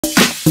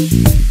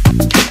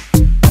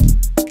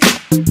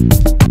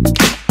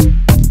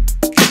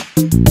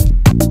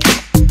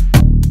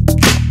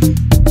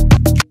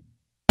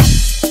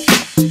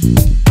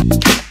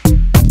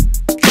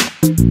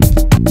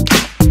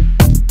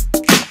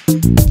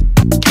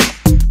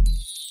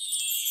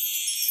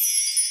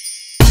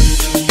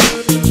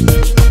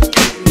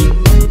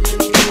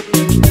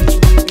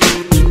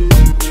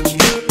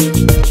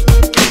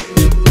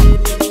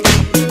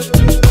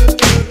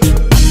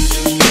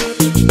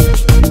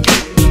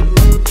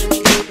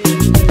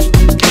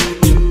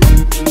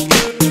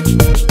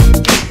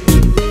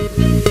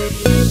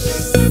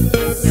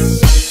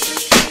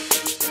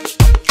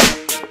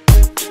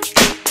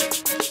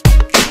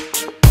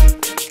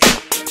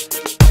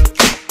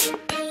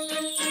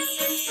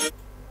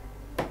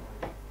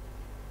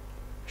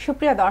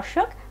সুপ্রিয়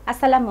দর্শক,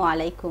 আসসালামু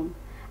আলাইকুম।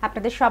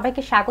 আপনাদের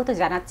সবাইকে স্বাগত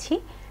জানাচ্ছি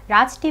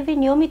রাজ টিভির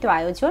নিয়মিত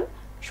আয়োজন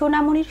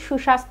সোনামণির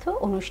সুস্বাস্থ্য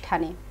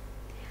অনুষ্ঠানে।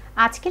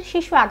 আজকের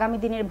শিশু আগামী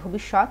দিনের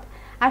ভবিষ্যৎ,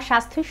 আর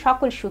স্বাস্থ্যই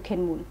সকল সুখের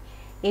মূল।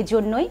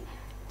 এজন্যই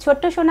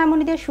ছোট্ট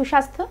সোনামণিদের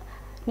সুস্বাস্থ্য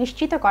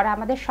নিশ্চিত করা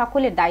আমাদের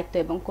সকলের দায়িত্ব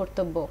এবং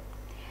কর্তব্য।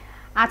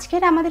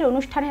 আজকের আমাদের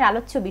অনুষ্ঠানের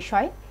আলোচ্য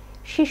বিষয়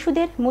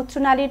শিশুদের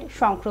মূত্রনালীর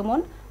সংক্রমণ,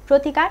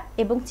 প্রতিকার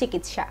এবং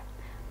চিকিৎসা।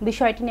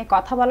 বিষয়টি নিয়ে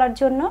কথা বলার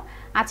জন্য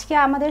আজকে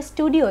আমাদের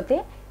স্টুডিওতে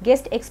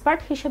গেস্ট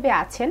এক্সপার্ট হিসেবে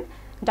আছেন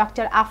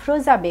ডক্টর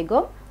আফরোজা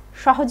বেগম,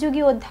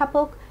 সহযোগী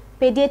অধ্যাপক,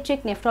 পেডিয়াট্রিক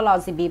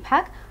নেফ্রোলজি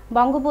বিভাগ,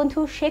 বঙ্গবন্ধু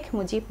শেখ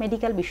মুজিব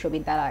মেডিকেল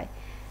বিশ্ববিদ্যালয়।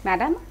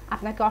 ম্যাডাম,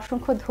 আপনাকে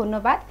অসংখ্য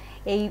ধন্যবাদ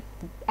এই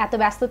এত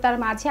ব্যস্ততার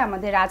মাঝে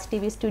আমাদের রাজ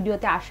টিভি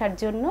স্টুডিওতে আসার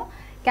জন্য।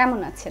 কেমন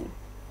আছেন?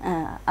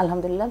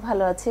 আলহামদুলিল্লাহ,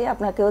 ভালো আছি।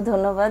 আপনাকেও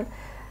ধন্যবাদ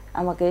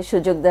আমাকে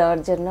সুযোগ দেওয়ার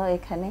জন্য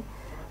এখানে।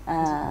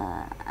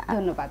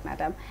 ধন্যবাদ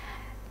ম্যাডাম।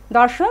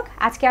 দর্শক,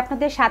 আজকে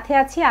আপনাদের সাথে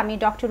আছি আমি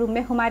ডক্টর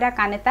উম্মে হুমায়রা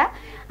কানেতা।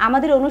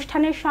 আমাদের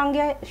অনুষ্ঠানের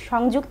সঙ্গে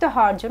সংযুক্ত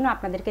হওয়ার জন্য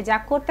আপনাদেরকে যা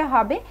করতে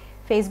হবে,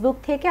 ফেসবুক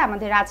থেকে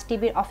আমাদের রাজ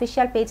টিভির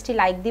অফিসিয়াল পেজটি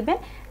লাইক দিবেন,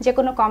 যে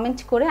কোনো কমেন্ট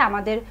করে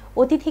আমাদের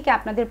অতিথিকে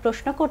আপনাদের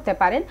প্রশ্ন করতে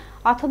পারেন,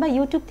 অথবা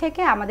ইউটিউব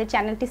থেকে আমাদের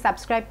চ্যানেলটি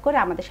সাবস্ক্রাইব করে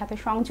আমাদের সাথে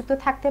সংযুক্ত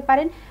থাকতে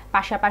পারেন।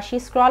 পাশাপাশি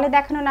স্ক্রলে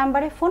দেখানো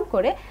নাম্বারে ফোন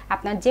করে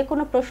আপনার যে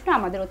কোনো প্রশ্ন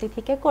আমাদের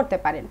অতিথিকে করতে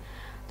পারেন।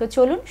 তো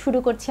চলুন শুরু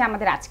করছি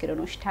আমাদের আজকের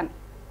অনুষ্ঠান।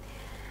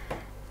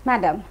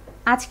 ম্যাডাম,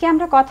 আজকে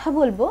আমরা কথা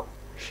বলবো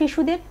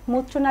শিশুদের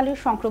মূত্রনালীর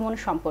সংক্রমণ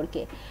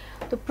সম্পর্কে।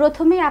 তো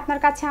প্রথমেই আপনার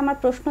কাছে আমার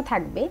প্রশ্ন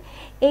থাকবে,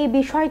 এই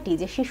বিষয়টি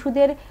যে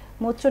শিশুদের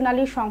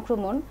মূত্রনালীর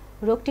সংক্রমণ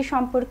রোগটি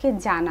সম্পর্কে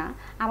জানা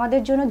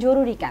আমাদের জন্য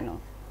জরুরি কেন?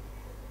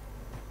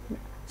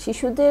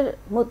 শিশুদের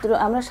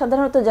আমরা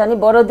সাধারণত জানি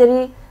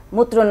বড়দেরই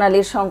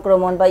মূত্রনালীর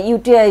সংক্রমণ বা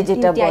ইউটিআই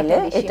যেটা বলে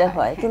এটা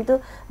হয়, কিন্তু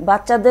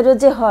বাচ্চাদেরও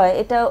যে হয়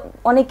এটা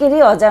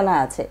অনেকেরই অজানা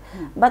আছে।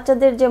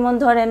 বাচ্চাদের যেমন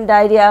ধরেন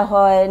ডায়রিয়া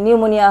হয়,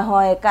 নিউমোনিয়া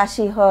হয়,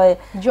 কাশি হয়,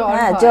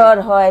 জ্বর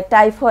হয়,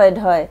 টাইফয়েড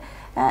হয়,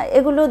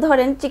 এগুলো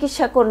ধরেন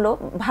চিকিৎসা করলো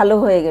ভালো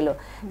হয়ে গেল।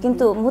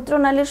 কিন্তু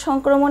মূত্রনালীর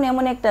সংক্রমণ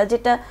এমন একটা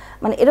যেটা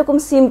মানে এরকম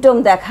সিমটম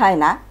দেখায়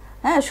না,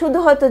 শুধু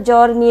হয়তো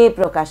জ্বর নিয়ে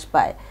প্রকাশ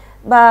পায়,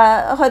 বা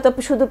হয়তো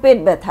শুধু পেট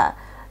ব্যথা,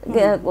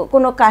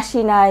 কোনো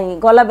কাশি নাই,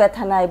 গলা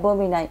ব্যথা নাই,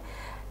 বমি নাই।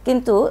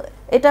 কিন্তু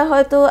এটা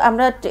হয়তো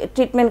আমরা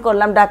ট্রিটমেন্ট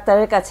করলাম,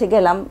 ডাক্তারের কাছে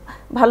গেলাম,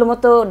 ভালো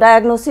মতো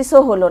ডায়াগনোসিসও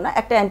হলো না,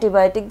 একটা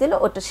অ্যান্টিবায়োটিক দিল,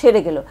 ওটা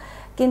সেরে গেল।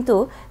 কিন্তু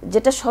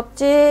যেটা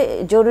সবচেয়ে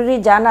জরুরি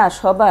জানা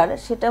সবার,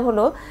 সেটা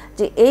হলো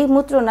যে এই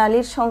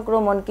মূত্রনালীর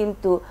সংক্রমণ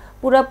কিন্তু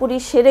পুরাপুরি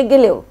সেরে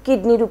গেলেও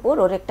কিডনির উপর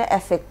ওর একটা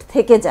এফেক্ট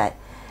থেকে যায়।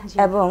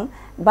 এবং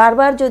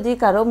বারবার যদি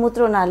কারো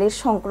মূত্রনালীর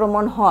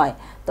সংক্রমণ হয়,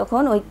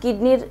 তখন ওই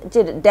কিডনির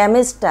যে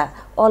ড্যামেজটা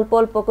অল্প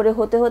অল্প করে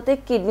হতে হতে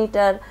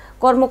কিডনিটার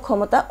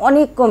কর্মক্ষমতা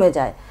অনেক কমে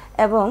যায়,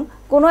 এবং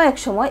কোনো এক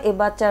সময় এই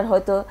বাচ্চার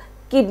হয়তো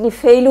কিডনি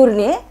ফেইলুর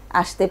নিয়ে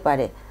আসতে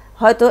পারে।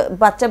 হয়তো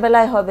বাচ্চা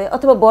বেলায় হবে,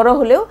 অথবা বড়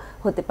হলেও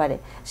হতে পারে।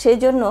 সেই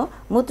জন্য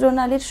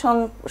মূত্রনালীর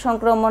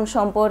সংক্রমণ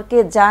সম্পর্কে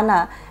জানা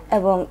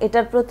এবং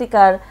এটার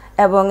প্রতিকার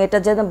এবং এটা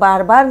যেন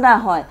বারবার না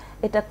হয়,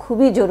 এটা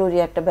খুবই জরুরি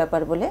একটা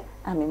ব্যাপার বলে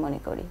আমি মনে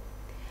করি।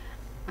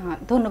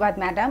 ধন্যবাদ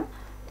ম্যাডাম।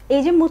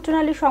 এই যে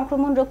মূত্রনালীর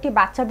সংক্রমণ রোগটি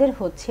বাচ্চাদের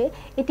হচ্ছে,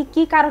 এটি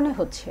কি কারণে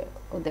হচ্ছে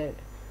ওদের?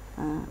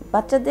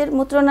 বাচ্চাদের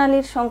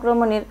মূত্রনালীর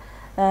সংক্রমণের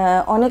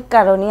অনেক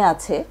কারণই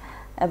আছে,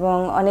 এবং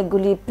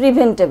অনেকগুলি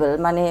প্রিভেন্টেবল,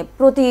 মানে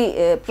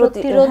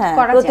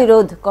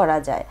প্রতিরোধ করা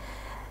যায়।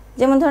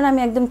 যেমন ধরুন,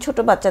 আমি একদম ছোট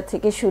বাচ্চা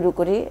থেকে শুরু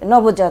করি,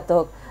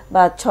 নবজাতক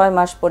বা 6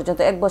 মাস পর্যন্ত,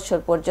 1 বছর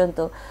পর্যন্ত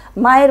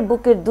মায়ের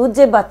বুকের দুধ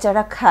যে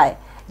বাচ্চারা খায়,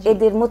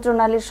 এদের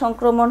মূত্রনালীর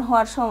সংক্রমণ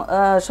হওয়ার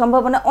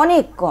সম্ভাবনা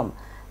অনেক কম।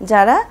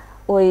 যারা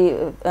ওই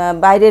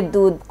বাইরের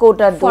দুধ,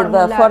 কৌটার দুধ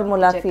বা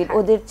ফর্মুলা ফিড,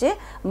 ওদের চেয়ে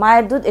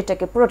মায়ের দুধ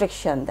এটাকে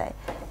প্রোটেকশন দেয়,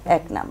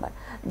 1 নাম্বার।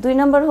 2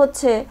 নাম্বার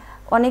হচ্ছে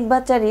অনেক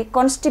বাচ্চারই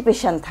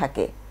কনস্টিপেশন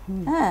থাকে।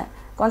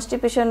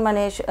 কনস্টিপেশন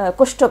মানে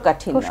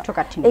কোষ্ঠকাঠিন্য।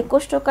 এই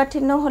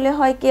কোষ্ঠকাঠিন্য হলে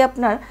হয় কি,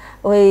 আপনার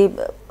ওই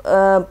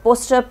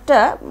প্রস্রাবটা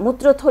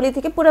মূত্রথলি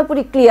থেকে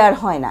পুরোপুরি ক্লিয়ার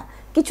হয় না,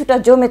 কিছুটা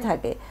জমে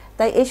থাকে।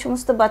 তাই এই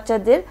সমস্ত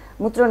বাচ্চাদের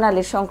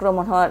মূত্রনালীর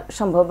সংক্রমণ হওয়ার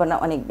সম্ভাবনা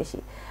অনেক বেশি।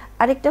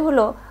 আরেকটা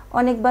হলো,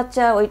 অনেক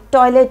বাচ্চা ওই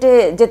টয়লেটে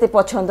যেতে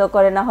পছন্দ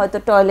করে না, হয়তো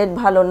টয়লেট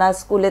ভালো না,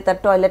 স্কুলে তার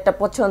টয়লেটটা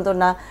পছন্দ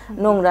না,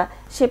 নোংরা,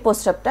 সে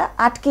প্রস্রাবটা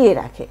আটকিয়ে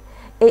রাখে।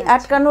 এই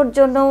আটকানোর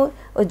জন্য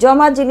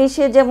জমা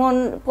জিনিসে যেমন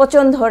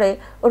পচন ধরে,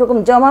 ওরকম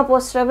জমা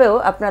প্রস্রাবেও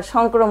আপনার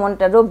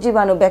সংক্রমণটা, রোগ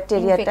জীবাণু,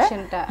 ব্যাকটেরিয়াটা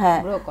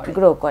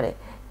গ্রো করে।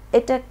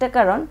 এটা একটা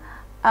কারণ।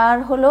 আর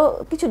হলো,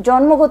 কিছু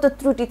জন্মগত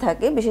ত্রুটি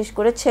থাকে, বিশেষ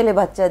করে ছেলে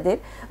বাচ্চাদের।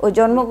 ওই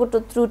জন্মগত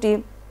ত্রুটি,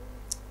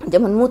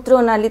 যেমন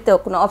মূত্রনালীতেও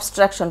কোনো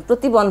অবস্ট্রাকশন,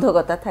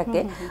 প্রতিবন্ধকতা থাকে,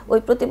 ওই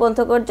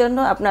প্রতিবন্ধকতার জন্য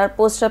আপনার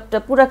প্রস্রাবটা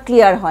পুরো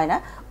ক্লিয়ার হয় না,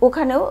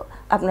 ওখানেও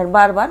আপনার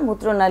বারবার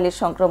মূত্রনালীর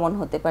সংক্রমণ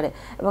হতে পারে।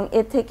 এবং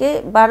এর থেকে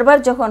বারবার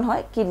যখন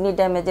হয়, কিডনি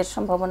ড্যামেজের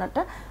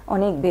সম্ভাবনাটা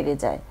অনেক বেড়ে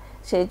যায়।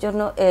 সেই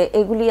জন্য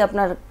এগুলি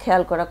আপনার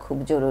খেয়াল করা খুব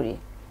জরুরি।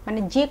 মানে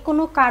যে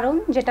কোনো কারণ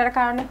যেটার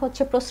কারণে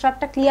হচ্ছে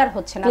প্রস্রাবটা ক্লিয়ার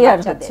হচ্ছে না ক্লিয়ার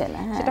বাচ্চাদের, হচ্ছে না,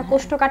 হ্যাঁ, সেটা হ্যাঁ।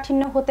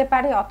 কোষ্ঠকাঠিন্য হতে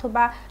পারে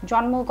অথবা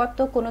জন্মগত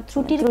কোনো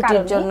ত্রুটির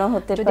কারণে জন্য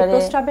হতে যদি পারে।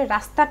 প্রস্রাবের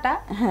রাস্তাটা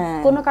হ্যাঁ।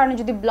 কোনো কারণে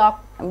যদি ব্লক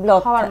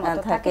ব্লক হওয়ার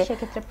মতো থাকে থাকে,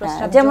 সেক্ষেত্রে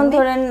প্রস্রাব যেমন জমে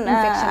ধরেন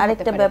ইনফেকশন হতে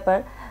আরেকটা পারে। ব্যাপার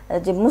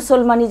যে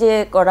মুসলমানি যে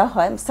করা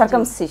হয়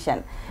সার্কামসিশন,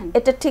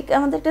 এটা ঠিক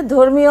আমাদের একটা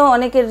ধর্মীয়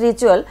অনেকের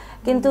রিচুয়াল,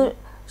 কিন্তু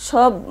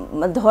সব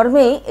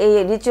ধর্মেই এই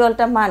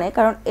রিচুয়ালটা মানে,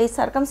 কারণ এই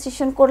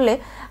সার্কামসিশন করলে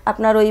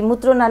আপনার ওই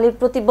মূত্রনালীর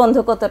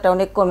প্রতিবন্ধকতাটা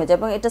অনেক কমে যায়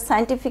এবং এটা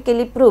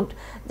সায়েন্টিফিক্যালি প্রুভড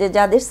যে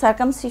যাদের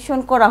সার্কামসিশন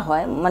করা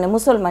হয় মানে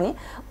মুসলমানি,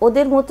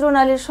 ওদের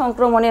মূত্রনালীর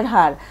সংক্রমণের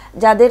হার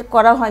যাদের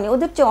করা হয়নি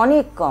ওদের চেয়ে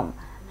অনেক কম।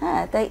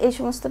 হ্যাঁ, তাই এই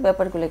সমস্ত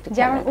ব্যাপারগুলো একটু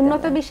যেমন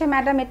উন্নত বিশ্বে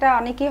ম্যাডাম এটা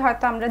অনেকেই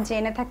হয়তো আমরা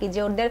জেনে থাকি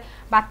যে ওদের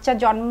বাচ্চা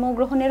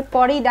জন্মগ্রহণের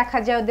পরেই দেখা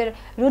যায় ওদের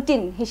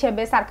রুটিন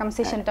হিসেবে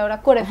সার্কামসিশনটা ওরা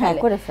করে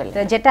ফেলে,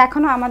 যেটা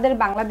এখনো আমাদের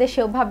বাংলাদেশে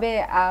ওভাবে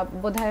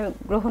বোধহয়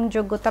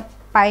গ্রহণযোগ্যতা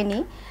পায়নি।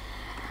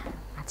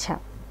 আচ্ছা,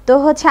 তো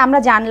হচ্ছে আমরা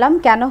জানলাম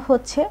কেন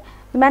হচ্ছে।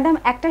 ম্যাডাম,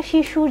 একটা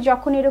শিশুর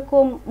যখন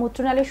এরকম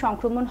মূত্রনালীর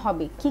সংক্রমণ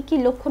হবে কি কি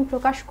লক্ষণ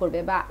প্রকাশ করবে,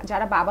 বা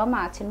যারা বাবা মা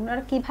আছেন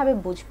ওনারা কিভাবে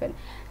বুঝবেন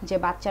যে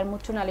বাচ্চার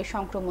মূত্রনালীর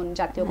সংক্রমণ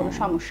জাতীয় কোনো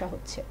সমস্যা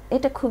হচ্ছে?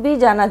 এটা খুবই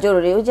জানা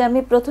জরুরি। ওই যে আমি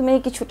প্রথমেই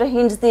কিছুটা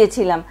হিন্টস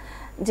দিয়েছিলাম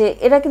যে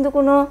এরা কিন্তু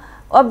কোনো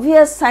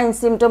অবভিয়াস সাইন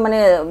সিমটম মানে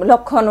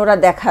লক্ষণ ওরা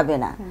দেখাবে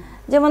না।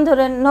 যেমন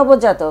ধরেন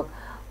নবজাতক,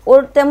 ওর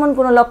তেমন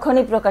কোনো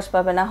লক্ষণই প্রকাশ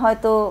পাবে না,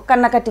 হয়তো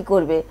কান্নাকাটি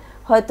করবে,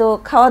 হয়তো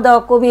খাওয়া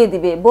দাওয়া কমিয়ে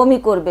দিবে, বমি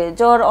করবে,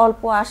 জ্বর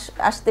অল্প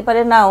আসতে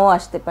পারে, নাও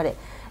আসতে পারে।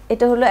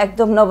 এটা হলো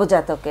একদম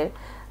নবজাতকের।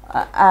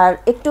 আর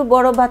একটু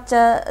বড়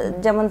বাচ্চা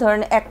যেমন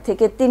ধরেন 1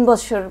 থেকে 3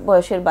 বছর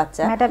বয়সের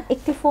বাচ্চা। ম্যাডাম,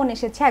 একটি ফোন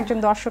এসেছে, একজন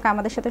দর্শক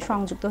আমাদের সাথে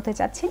সংযুক্ত হতে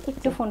চাচ্ছেন,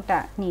 একটু ফোনটা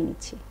নিয়ে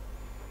নিচ্ছি।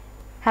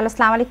 হ্যালো,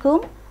 আসসালামু আলাইকুম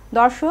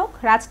দর্শক,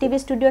 রাজ টিভি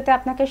স্টুডিওতে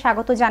আপনাকে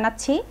স্বাগত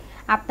জানাচ্ছি।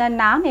 আপনার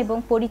নাম এবং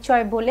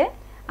পরিচয় বলে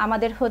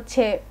আমাদের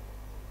হচ্ছে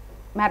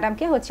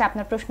ম্যাডামকে হচ্ছে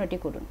আপনার প্রশ্নটি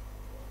করুন।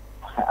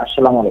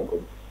 আসসালামু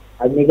আলাইকুম,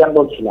 আমি মিজান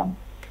বলছিলাম।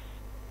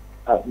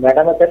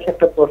 ম্যাডামের কাছে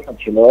একটা প্রশ্ন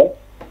ছিল।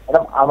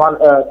 ম্যাডাম, আমার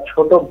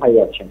ছোট ভাই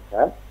আছেন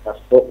স্যার,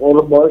 তো ওর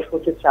বয়স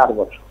হচ্ছে 4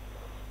 বছর,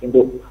 কিন্তু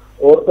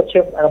ওর হচ্ছে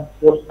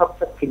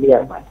প্রস্রাবটা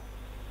ক্লিয়ার হয়,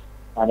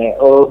 মানে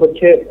ও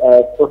হচ্ছে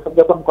প্রস্রাব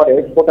যখন করে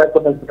ফোটায়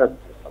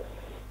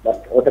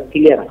ওটা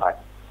ক্লিয়ার হয়।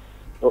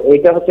 তো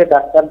এইটা হচ্ছে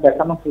ডাক্তার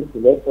দেখানো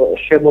হয়েছিল, তো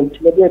সে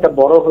বলছিল যে এটা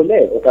বড় হলে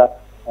ওটা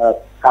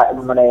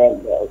মানে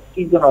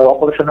কি জন্য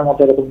অপারেশনের মতো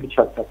এরকম কিছু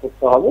একটা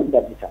করতে হবে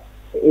জানিটা।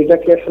 এটা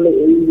কি আসলে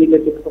এই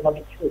রিলেটেড কোনো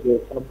কিছু যে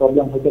কোনো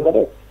প্রবলেম হতে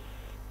পারে?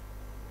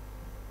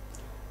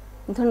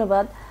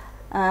 ধন্যবাদ।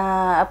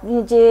 আপনি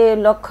যে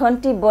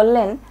লক্ষণটি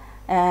বললেন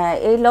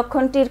এই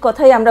লক্ষণটির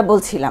কথাই আমরা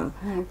বলছিলাম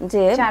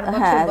যে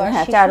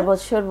হ্যাঁ 4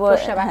 বছর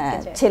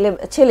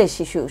ছেলে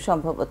শিশু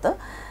সম্ভবত।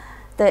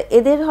 তা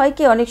এদের হয়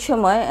কি অনেক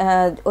সময়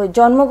ওই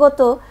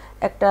জন্মগত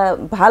একটা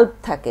ভাল্ব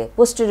থাকে,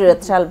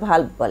 পোস্টেরিয়র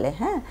ভাল্ব বলে,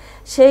 হ্যাঁ,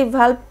 সেই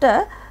ভাল্বটা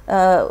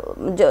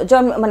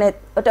মানে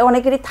ওটা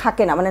অনেকেরই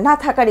থাকে না, মানে না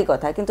থাকারই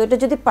কথা, কিন্তু এটা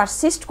যদি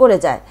পারসিস্ট করে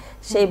যায়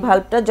সেই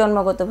ভাল্বটা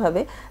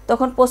জন্মগতভাবে,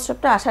 তখন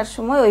প্রস্রাবটা আসার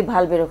সময় ওই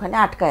ভাল্বের ওখানে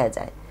আটকায়া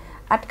যায়।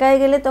 আটকায়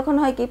গেলে তখন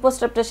হয় কি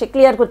প্রস্রাবটা সে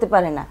ক্লিয়ার করতে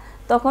পারে না,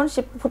 তখন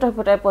সে ফোটায়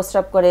ফোটায়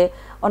প্রস্রাব করে,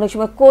 অনেক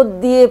সময় কোদ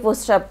দিয়ে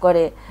প্রস্রাব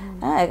করে।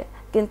 হ্যাঁ,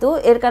 কিন্তু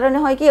এর কারণে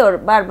হয় কি ওর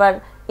বারবার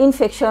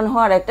ইনফেকশন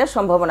হওয়ার একটা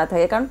সম্ভাবনা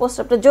থাকে, কারণ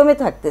প্রস্রাবটা জমে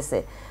থাকতেছে,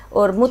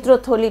 ওর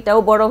মূত্রথলিটাও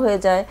বড় হয়ে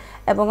যায়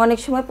এবং অনেক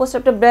সময়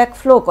প্রস্রাবটা ব্যাক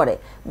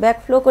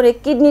ফ্লো করে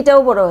কিডনিটাও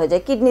বড় হয়ে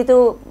যায়,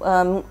 কিডনিতেও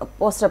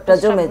প্রস্রাবটা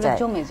জমে যায়,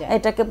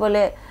 এটাকে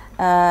বলে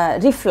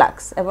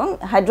রিফ্লাক্স এবং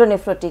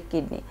হাইড্রোনেফ্রোটিক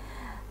কিডনি।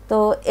 তো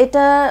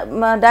এটা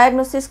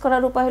ডায়াগনোসিস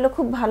করার উপায় হলো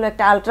খুব ভালো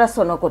একটা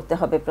আলট্রাসোনো করতে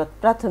হবে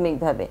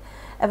প্রাথমিকভাবে,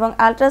 এবং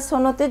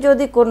আলট্রাসোনোতে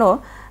যদি কোনো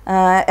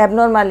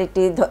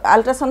অ্যাবনর্মালিটি,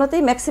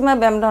 আলট্রাসোনোতেই ম্যাক্সিমাম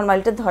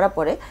অ্যাবনর্মালিটি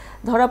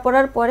ধরা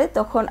পড়ার পরে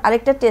তখন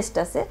আরেকটা টেস্ট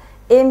আছে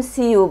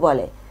এমসিইউ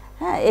বলে,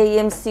 হ্যাঁ, এই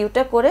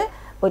এমসিইউটা করে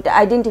ওইটা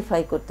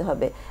আইডেন্টিফাই করতে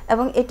হবে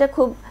এবং এটা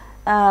খুব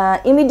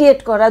ইমিডিয়েট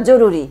করা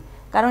জরুরি,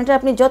 কারণ এটা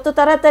আপনি যত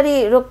তাড়াতাড়ি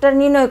রোগটা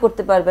নির্ণয়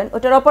করতে পারবেন,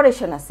 ওটার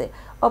অপারেশন আছে,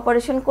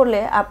 অপারেশন করলে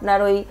আপনার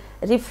ওই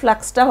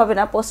রিফ্লাক্সটা হবে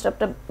না,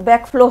 প্রস্রাবটা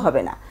ব্যাকফ্লো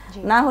হবে না,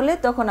 না হলে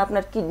তখন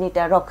আপনার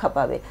কিডনিটা রক্ষা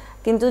পাবে।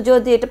 কিন্তু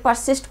যদি এটা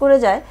পারসিস্ট করে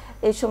যায়,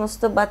 এই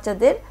সমস্ত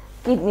বাচ্চাদের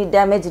কিডনি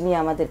ড্যামেজ নিয়ে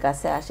আমাদের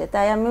কাছে আসে।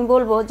 তাই আমি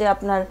বলবো যে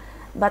আপনার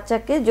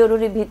বাচ্চাকে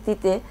জরুরি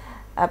ভিত্তিতে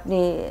আপনি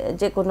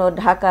যে কোনো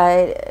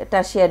ঢাকায়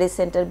টারশিয়ারি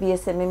সেন্টার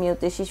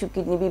বিএসএমএমইউতে শিশু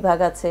কিডনি বিভাগ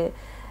আছে,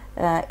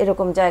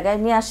 এরকম জায়গায়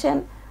নিয়ে আসেন,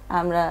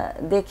 আমরা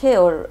দেখে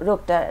ওর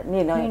রোগটা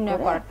নির্ণয়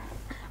করা।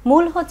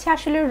 মূল হচ্ছে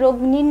আসলে রোগ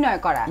নির্ণয়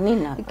করা,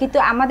 কিন্তু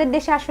আমাদের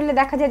দেশে আসলে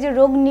দেখা যায় যে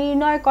রোগ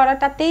নির্ণয়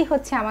করাটাতেই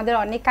হচ্ছে আমাদের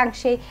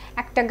অনেকাংশে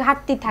একটা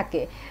ঘাটতি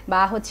থাকে,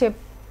 বা হচ্ছে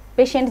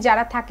পেশেন্ট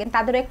যারা থাকেন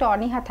তাদেরও একটা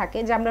অনীহা থাকে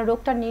যে আমরা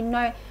রোগটা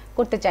নির্ণয়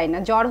করতে চাই না,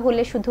 জ্বর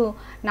হলে শুধু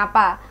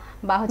নাপা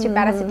বা হচ্ছে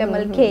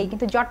প্যারাসিটামল খেয়ে,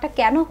 কিন্তু জ্বরটা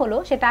কেন হলো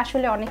সেটা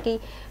আসলে অনেকেই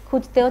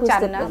খুঁজতেও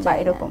চান না বা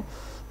এরকম।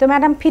 তো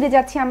ম্যাডাম, ফিরে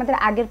যাচ্ছি আমাদের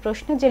আগের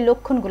প্রশ্নে, যে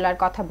লক্ষণগুলোর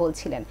কথা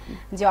বলছিলেন,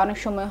 যে অনেক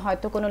সময়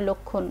হয়তো কোনো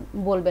লক্ষণ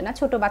বলবে না,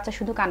 ছোট বাচ্চা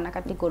শুধু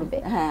কান্নাকাটি করবে,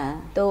 হ্যাঁ,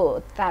 তো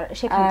তার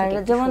সেখান থেকে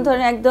যেমন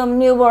ধরেন একদম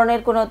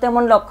নিউবর্নের কোনো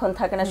তেমন লক্ষণ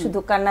থাকে না, শুধু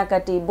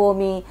কান্নাকাটি,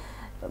 বমি,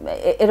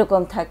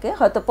 এরকম থাকে,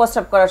 হয়তো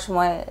প্রস্রাব করার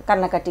সময়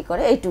কান্নাকাটি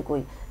করে,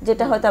 এইটুকুই,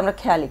 যেটা হয়তো আমরা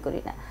খেয়ালই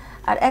করি না।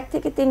 আর 1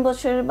 থেকে 3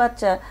 বছরের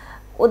বাচ্চা,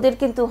 ওদের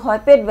কিন্তু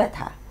হয় পেট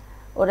ব্যথা,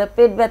 ওরা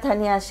পেট ব্যথা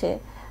নিয়ে আসে,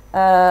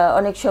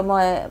 অনেক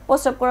সময়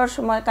প্রস্রাব করার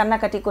সময়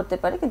কান্নাকাটি করতে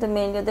পারে, কিন্তু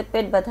মেইনলি ওদের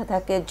পেট ব্যথা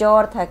থাকে,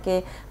 জ্বর থাকে,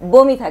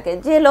 বমি থাকে,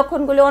 যে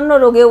লক্ষণগুলি অন্য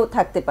রোগেও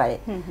থাকতে পারে।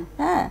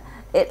 হ্যাঁ,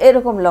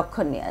 এরকম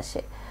লক্ষণ নিয়ে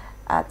আসে।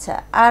 আচ্ছা,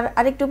 আর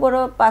আরেকটু বড়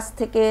 5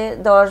 থেকে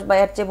 10 বা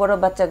এর চেয়ে বড়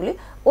বাচ্চাগুলি,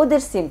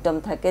 ওদের সিমটম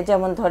থাকে,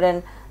 যেমন ধরেন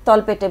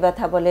তলপেটে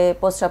ব্যথা বলে,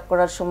 প্রস্রাব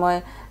করার সময়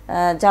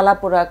জ্বালা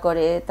পোড়া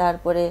করে,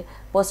 তারপরে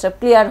প্রস্রাব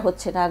ক্লিয়ার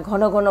হচ্ছে না,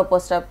 ঘন ঘন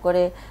প্রস্রাব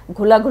করে,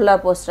 ঘোলা ঘোলা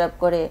প্রস্রাব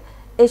করে।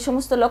 এই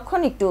সমস্ত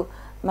লক্ষণ একটু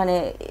মানে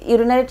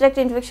ইউরিনারি ট্র্যাক্ট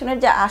ইনফেকশনের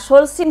যে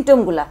আসল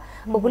সিমটমগুলা,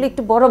 ওগুলি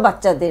একটু বড়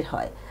বাচ্চাদের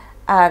হয়।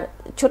 আর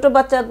ছোট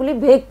বাচ্চাগুলি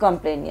ভেগ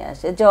কমপ্লেন নিয়ে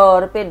আসে,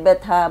 জ্বর, পেট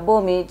ব্যথা,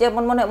 বমি,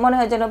 যেমন মনে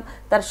হয় যেন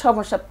তার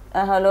সমস্যা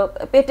হলো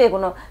পেটে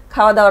কোনো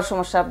খাওয়া দাওয়ার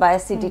সমস্যা বা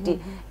অ্যাসিডিটি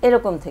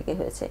এরকম থেকে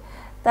হয়েছে।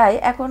 তাই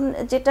এখন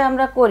যেটা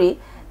আমরা করি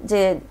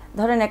যে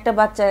ধরেন একটা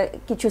বাচ্চা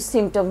কিছু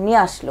সিমটম নিয়ে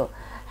আসলো,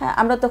 হ্যাঁ,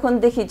 আমরা তখন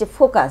দেখি যে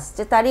ফোকাস,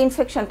 যে তার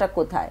ইনফেকশনটা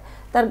কোথায়।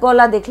 তার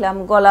গলা দেখলাম,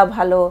 গলা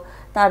ভালো,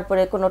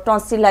 তারপরে কোনো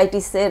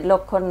টনসিলাইটিসের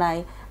লক্ষণ নাই,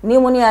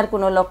 নিউমোনিয়ার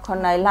কোনো লক্ষণ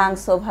নাই,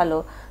 লাংসও ভালো,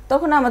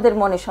 তখন আমাদের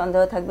মনে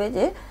সন্দেহ থাকবে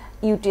যে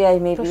ইউটিআই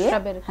মেবি,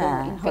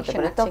 হ্যাঁ, হতে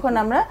পারে। তখন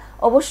আমরা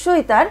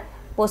অবশ্যই তার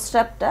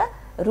প্রস্রাবটা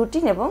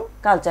রুটিন এবং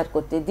কালচার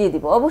করতে দিয়ে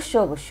দিব,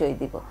 অবশ্যই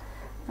দিব,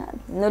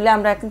 নইলে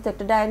আমরা কিন্তু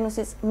একটা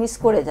ডায়াগনোসিস মিস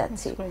করে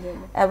যাচ্ছি।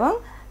 এবং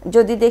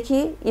যদি দেখি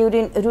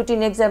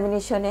রুটিন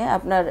এক্সামিনেশনে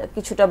আপনার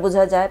কিছুটা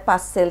বোঝা যায়,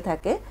 পাস সেল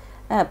থাকে,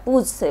 হ্যাঁ,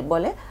 পুজ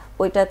বলে,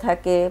 ওইটা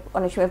থাকে,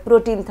 অনেক সময়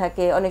প্রোটিন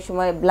থাকে, অনেক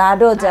সময়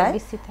ব্লাডও যায়,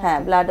 হ্যাঁ,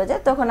 ব্লাডও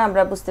যায়, তখন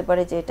আমরা বুঝতে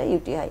পারি যে এটা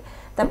ইউটিআই।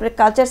 তারপরে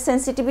কালচার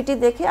সেন্সিটিভিটি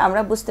দেখে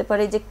আমরা বুঝতে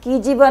পারি যে কি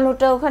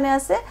জীবাণুটা ওখানে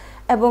আছে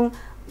এবং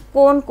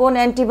কোন কোন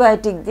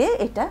অ্যান্টিবায়োটিক দিয়ে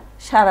এটা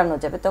সারানো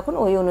যাবে, তখন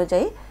ওই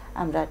অনুযায়ী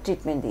আমরা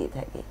ট্রিটমেন্ট দিয়ে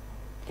থাকি।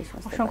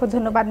 অসংখ্য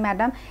ধন্যবাদ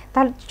ম্যাডাম।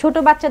 তাহলে ছোট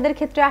বাচ্চাদের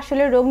ক্ষেত্রে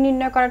আসলে রোগ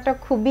নির্ণয় করাটা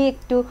খুবই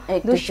একটু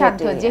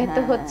দুঃসাধ্য, যেহেতু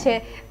হচ্ছে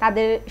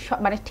তাদের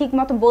মানে ঠিক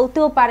মতো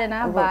বলতেও পারে না,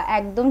 বা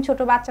একদম ছোট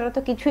বাচ্চারা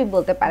তো কিছুই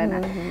বলতে পারে না।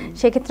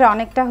 সেক্ষেত্রে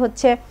অনেকটা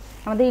হচ্ছে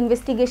আমাদের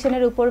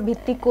ইনভেস্টিগেশনের উপর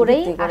ভিত্তি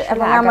করেই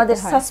এবং আমাদের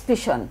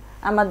সাসপিশন,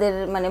 আমাদের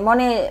মানে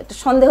মনে একটা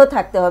সন্দেহ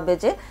থাকতে হবে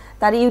যে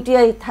তার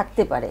ইউটিআই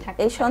থাকতে পারে,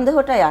 এই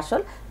সন্দেহটাই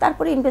আসল।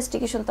 তারপরে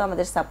ইনভেস্টিগেশন তো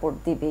আমাদের সাপোর্ট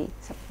দিবেই।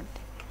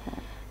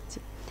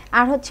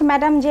 আর হচ্ছে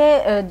ম্যাডাম, যে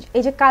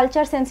এই যে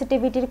কালচার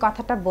সেন্সিটিভিটির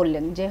কথাটা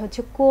বললেন, যে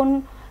হচ্ছে কোন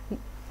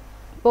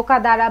পোকা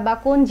দ্বারা বা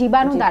কোন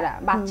জীবাণু দ্বারা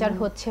বাচ্চার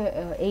হচ্ছে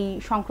এই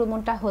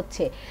সংক্রমণটা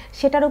হচ্ছে,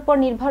 সেটার উপর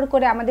নির্ভর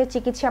করে আমাদের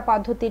চিকিৎসা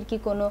পদ্ধতির কি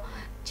কোনো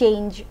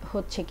চেঞ্জ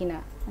হচ্ছে কিনা?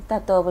 তা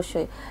তো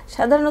অবশ্যই।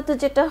 সাধারণত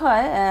যেটা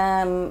হয়,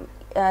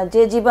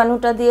 যে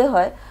জীবাণুটা দিয়ে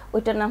হয়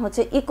ওইটার নাম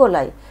হচ্ছে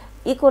ইকোলাই।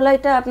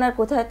 ইকোলাইটা আপনার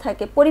কোথায়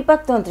থাকে?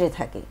 পরিপাকতন্ত্রে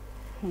থাকে।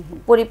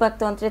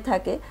 পরিপাকতন্ত্রে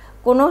থাকে,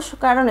 কোনো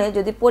কারণে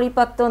যদি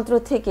পরিপাকতন্ত্র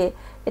থেকে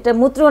এটা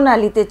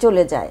মূত্রনালীতে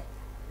চলে যায়,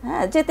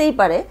 হ্যাঁ, যেতেই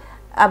পারে।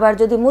 আবার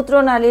যদি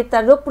মূত্রনালীর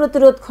তার রোগ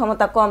প্রতিরোধ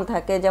ক্ষমতা কম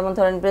থাকে, যেমন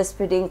ধরেন ব্রেস্ট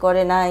ফিডিং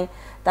করে নাই,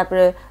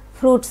 তারপরে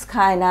ফ্রুটস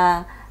খায় না,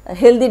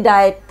 হেলদি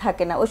ডায়েট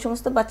থাকে না, ওই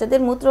সমস্ত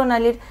বাচ্চাদের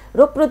মূত্রনালীর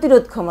রোগ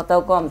প্রতিরোধ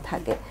ক্ষমতাও কম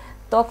থাকে,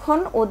 তখন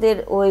ওদের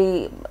ওই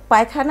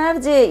পায়খানার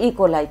যে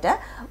ইকোলাইটা,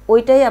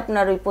 ওইটাই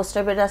আপনার ওই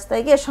প্রস্রাবের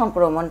রাস্তায় গিয়ে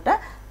সংক্রমণটা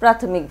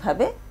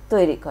প্রাথমিকভাবে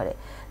তৈরি করে।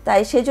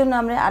 তাই সেই জন্য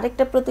আমরা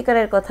আরেকটা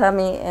প্রতিকারের কথা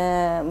আমি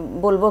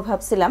বলবো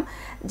ভাবছিলাম,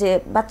 যে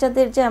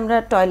বাচ্চাদের যে আমরা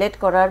টয়লেট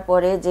করার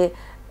পরে যে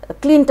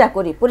ক্লিনটা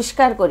করি,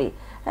 পরিষ্কার করি,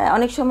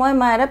 অনেক সময়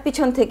মায়েরা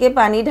পিছন থেকে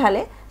পানি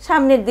ঢালে,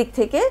 সামনের দিক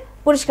থেকে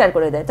পরিষ্কার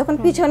করে দেয়, তখন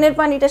পিছনের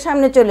পানিটা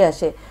সামনে চলে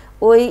আসে।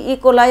 ওই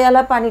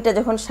ইকোলাইওয়ালা পানিটা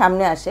যখন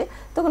সামনে আসে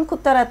তখন খুব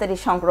তাড়াতাড়ি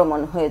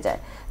সংক্রমণ হয়ে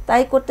যায়।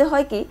 তাই করতে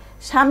হয় কি,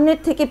 সামনের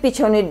থেকে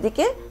পিছনের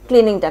দিকে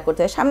ক্লিনিংটা করতে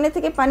হয়। সামনে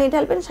থেকে পানি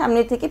ঢালবেন,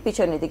 সামনের থেকে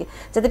পিছনের দিকে,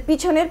 যাতে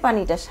পিছনের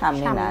পানিটা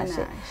সামনে না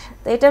আসে।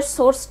 তো এটার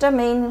সোর্সটা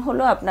মেইন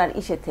হলো আপনার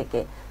ইসে থেকে,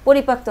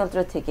 পরিপাকতন্ত্র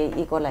থেকে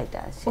ইকোলাইটা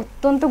আসে।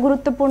 অত্যন্ত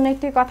গুরুত্বপূর্ণ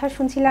একটি কথা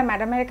শুনছিলাম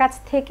ম্যাডামের কাছ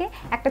থেকে।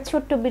 একটা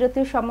ছোট্ট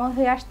বিরতির সময়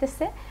হয়ে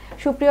আসতেছে।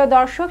 সুপ্রিয়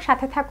দর্শক,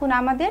 সাথে থাকুন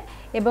আমাদের,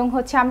 এবং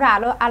হচ্ছে আমরা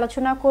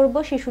আলোচনা করব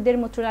শিশুদের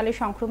মূত্রনালী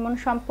সংক্রমণ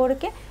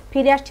সম্পর্কে।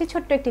 ফিরে আসছি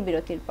ছোট্ট একটি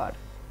বিরতির পর।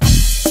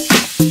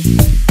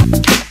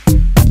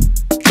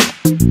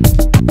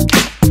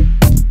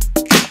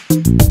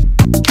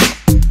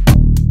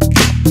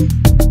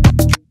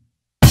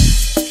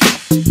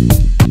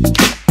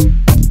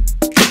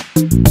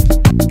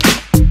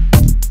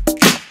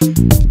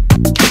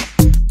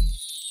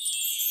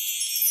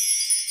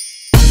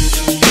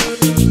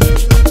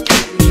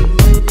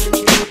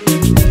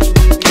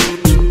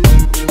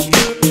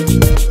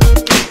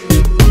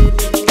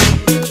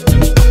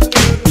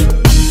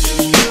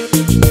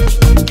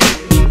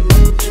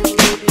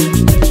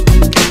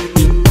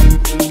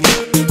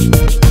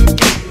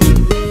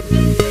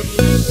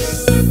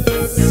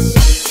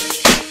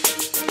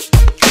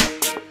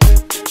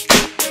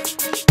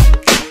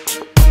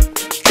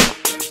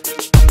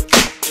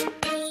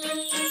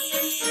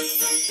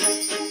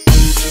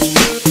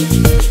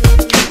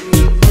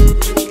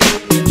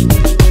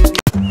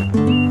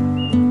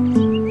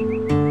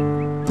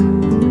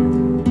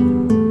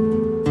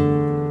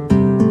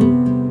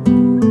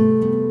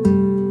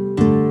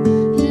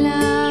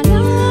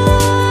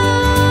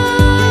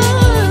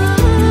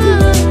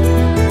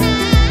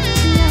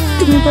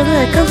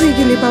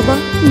 বাবা,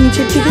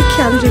 নিজের দিকে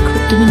খেয়াল রেখো।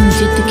 তুমি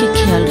নিজের দিকে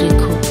খেয়াল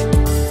রেখো।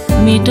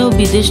 মেয়েটাও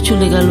বিদেশ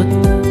চলে গেল।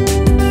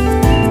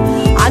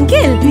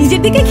 আঙ্কেল,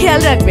 নিজের দিকে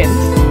খেয়াল রাখবেন।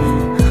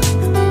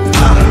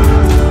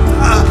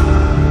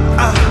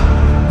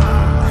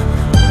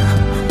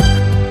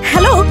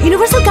 Hello,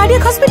 universal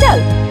cardiac hospital.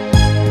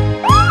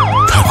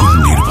 থাকুন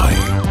নির্ভয়,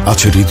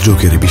 আছে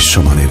হৃদরোগের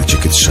বিশ্বমানের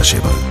চিকিৎসা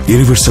সেবা।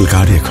 Universal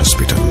cardiac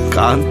hospital.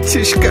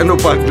 কাঁদছিস কেন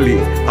পাগলি?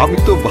 আমি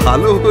তো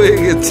ভালো হয়ে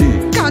গেছি।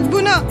 কাঁদবো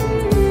না,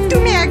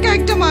 তুমি একা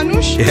একটা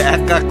মানুষ।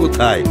 একা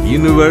কোথায়?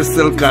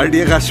 ইউনিভার্সাল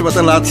কার্ডিয়াক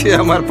হাসপাতাল আছে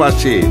আমার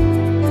পাশে।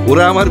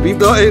 ওরা আমার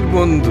হৃদয়ের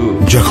বন্ধু।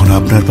 যখন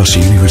আপনার পাশে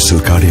ইউনিভার্সাল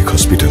কার্ডিয়াক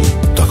হসপিটাল,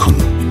 তখন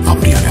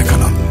আপনি আর একা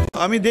নন।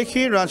 আমি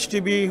দেখি রাজ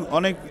টিভি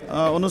অনেক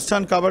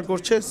অনুষ্ঠান কভার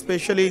করছে,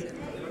 specially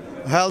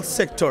health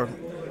sector,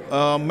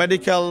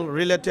 medical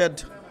related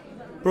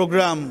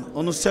programme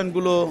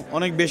অনুষ্ঠানগুলো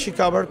অনেক বেশি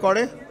কভার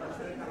করে।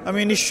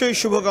 আমি নিশ্চয়ই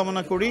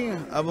শুভকামনা করি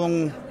এবং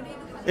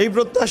এই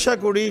প্রত্যাশা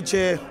করি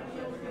যে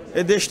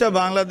এই দেশটা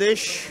বাংলাদেশ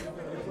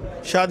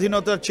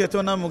স্বাধীনতার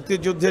চেতনা,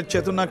 মুক্তিযুদ্ধের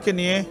চেতনাকে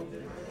নিয়ে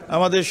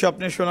আমাদের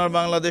স্বপ্নের সোনার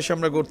বাংলাদেশ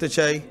আমরা গড়তে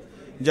চাই।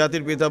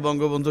 জাতির পিতা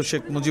বঙ্গবন্ধু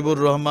শেখ মুজিবুর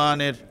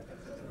রহমানের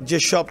যে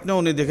স্বপ্ন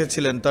উনি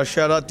দেখেছিলেন, তার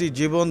সারাটি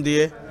জীবন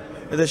দিয়ে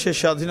এদেশের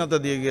স্বাধীনতা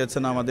দিয়ে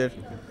গিয়েছেন আমাদের।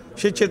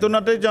 সেই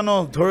চেতনাটাই যেন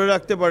ধরে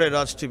রাখতে পারে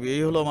রাজ টিভি,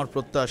 এই হলো আমার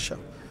প্রত্যাশা।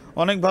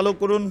 অনেক ভালো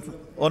করুন,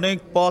 অনেক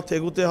পথ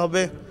এগুতে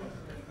হবে।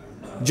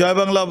 জয়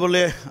বাংলা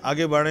বলে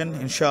আগে বাড়েন,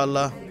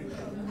 ইনশাআল্লাহ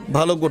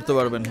ভালো করতে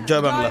পারবেন।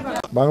 জয় বাংলা।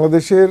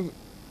 বাংলাদেশের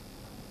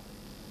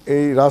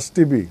এই রাজ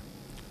টিভি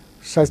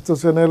স্বাস্থ্য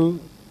চ্যানেল,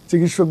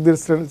 চিকিৎসকদের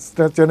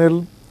চ্যানেল,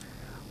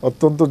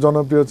 অত্যন্ত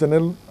জনপ্রিয়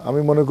চ্যানেল।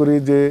 আমি মনে করি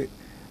যে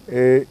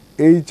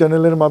এই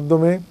চ্যানেলের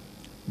মাধ্যমে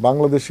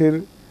বাংলাদেশের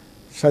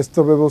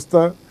স্বাস্থ্য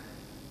ব্যবস্থা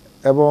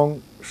এবং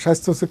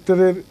স্বাস্থ্য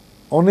সেক্টরের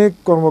অনেক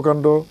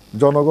কর্মকাণ্ড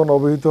জনগণ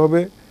অবহিত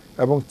হবে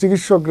এবং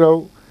চিকিৎসকরাও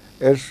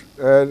এর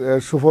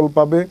সুফল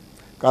পাবে,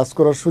 কাজ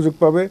করার সুযোগ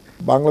পাবে।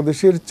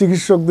 বাংলাদেশের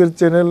চিকিৎসকদের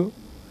চ্যানেল,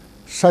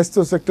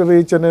 স্বাস্থ্য সেক্টরের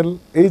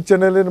এই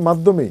চ্যানেলের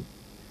মাধ্যমেই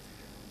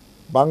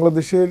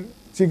বাংলাদেশের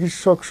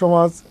চিকিৎসক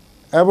সমাজ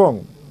এবং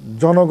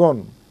জনগণ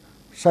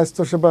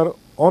স্বাস্থ্যসেবার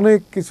অনেক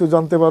কিছু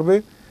জানতে পারবে।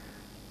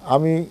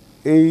 আমি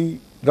এই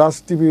রাজ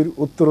টিভির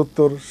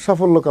উত্তরোত্তর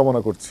সাফল্য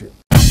কামনা করছি।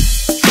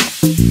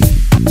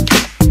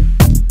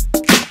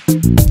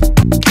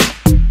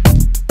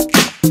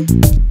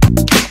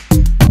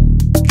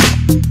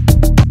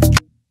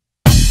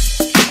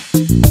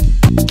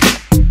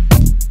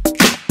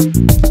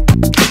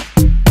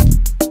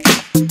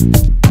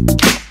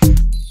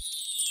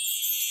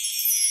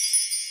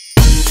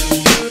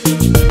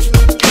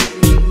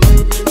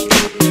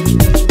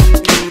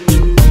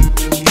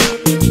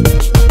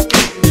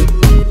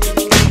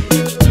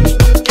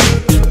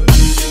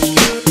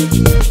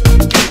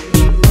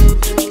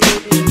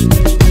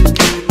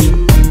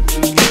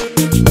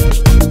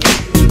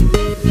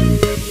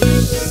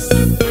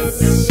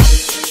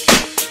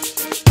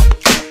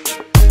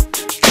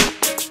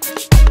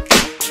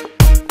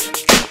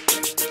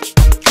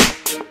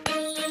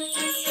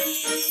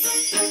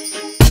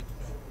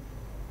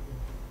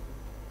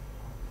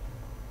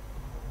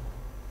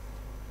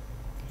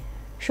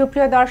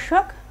 সুপ্রিয়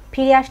দর্শক,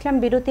 ফিরে আসলাম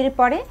বিরতির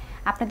পরে।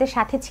 আপনাদের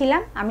সাথে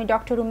ছিলাম আমি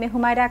ডক্টর উম্মে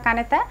হুমায়রা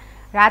কানেতা,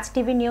 রাজ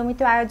টিভির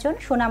নিয়মিত আয়োজন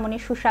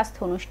সোনামণির সুস্বাস্থ্য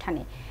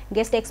অনুষ্ঠানে।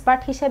 গেস্ট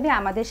এক্সপার্ট হিসেবে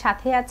আমাদের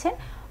সাথে আছেন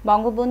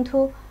বঙ্গবন্ধু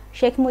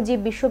শেখ মুজিব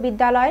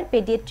বিশ্ববিদ্যালয়ের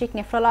পেডিয়াট্রিক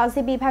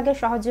নেফ্রোলজি বিভাগের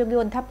সহযোগী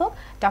অধ্যাপক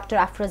ডক্টর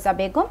আফরোজা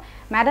বেগম।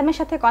 ম্যাডামের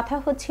সাথে কথা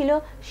হচ্ছিল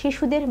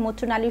শিশুদের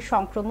মূত্রনালীর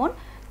সংক্রমণ,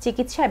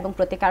 চিকিৎসা এবং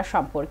প্রতিকার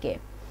সম্পর্কে।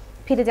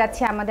 ফিরে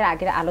যাচ্ছি আমাদের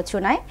আগের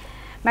আলোচনায়।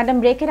 ম্যাডাম,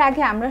 ব্রেকের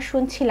আগে আমরা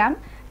শুনছিলাম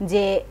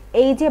যে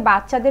এই যে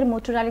বাচ্চাদের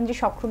মূত্রনালীর যে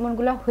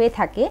সংক্রমণগুলো হয়ে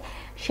থাকে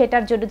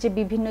সেটার জন্য যে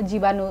বিভিন্ন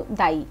জীবাণু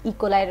দায়ী,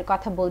 ইকোলাইয়ের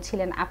কথা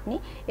বলছিলেন আপনি,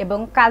 এবং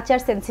কালচার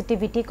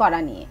সেন্সিটিভিটি করা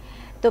নিয়ে।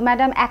 তো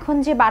ম্যাডাম, এখন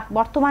যে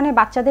বর্তমানে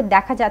বাচ্চাদের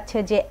দেখা যাচ্ছে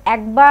যে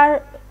একবার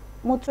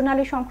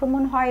মূত্রনালী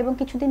সংক্রমণ হয় এবং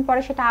কিছুদিন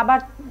পরে সেটা আবার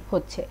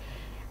হচ্ছে,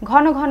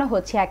 ঘন ঘন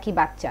হচ্ছে একই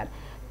বাচ্চার।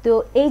 তো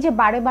এই যে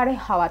বারে বারে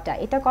হওয়াটা,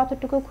 এটা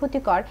কতটুকু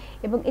ক্ষতিকর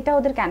এবং এটা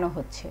ওদের কেন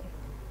হচ্ছে?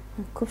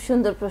 খুব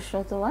সুন্দর প্রশ্ন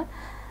তোমার।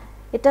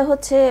 এটা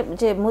হচ্ছে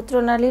যে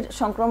মূত্রনালীর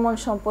সংক্রমণ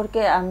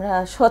সম্পর্কে আমরা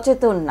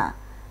সচেতন না,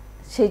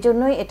 সেই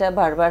জন্যই এটা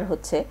বারবার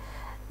হচ্ছে।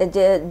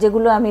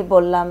 যেগুলো আমি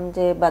বললাম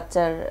যে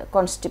বাচ্চার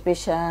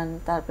কনস্টিপেশন,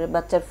 তারপরে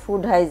বাচ্চার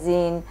ফুড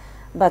হাইজিন,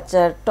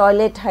 বাচ্চার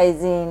টয়লেট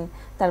হাইজিন,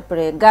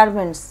 তারপরে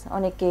গার্মেন্টস,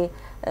 অনেকে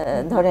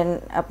ধরেন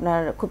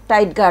আপনার খুব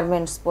টাইট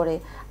গার্মেন্টস পরে।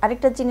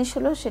 আরেকটা জিনিস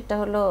হলো, সেটা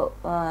হলো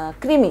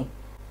কৃমি,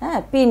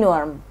 হ্যাঁ,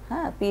 পিনওয়ার্ম,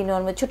 হ্যাঁ,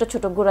 পিনওয়ার্মের ছোট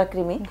ছোট গোড়া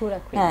কৃমি।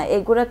 হ্যাঁ,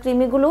 এই গোড়া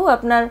কৃমিগুলোও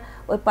আপনার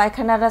ওই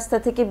পায়খানার রাস্তা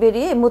থেকে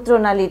বেরিয়ে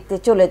মূত্রনালীতে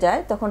চলে যায়,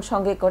 তখন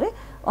সঙ্গে করে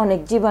অনেক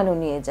জীবাণু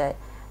নিয়ে যায়।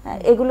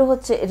 এগুলো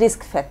হচ্ছে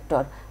রিস্ক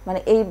ফ্যাক্টর। মানে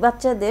এই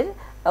বাচ্চাদের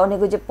অনেক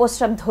ওই যে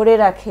প্রস্রাব ধরে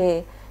রাখে,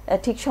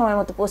 ঠিক সময়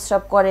মতো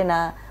প্রস্রাব করে না,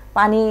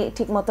 পানি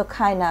ঠিক মতো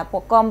খায় না,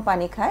 কম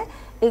পানি খায়,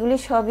 এগুলি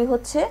সবই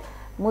হচ্ছে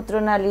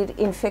মূত্রনালীর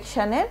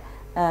ইনফেকশনের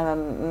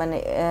মানে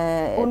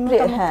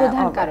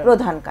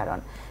প্রধান কারণ।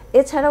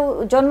 এছাড়াও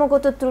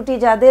জন্মগত ত্রুটি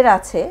যাদের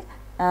আছে,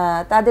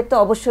 তাদের তো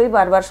অবশ্যই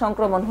বারবার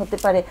সংক্রমণ হতে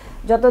পারে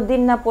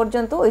যতদিন না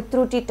পর্যন্ত ওই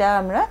ত্রুটিটা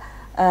আমরা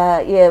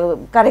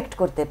কারেক্ট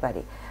করতে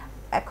পারি।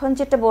 এখন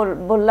যেটা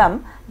বললাম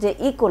যে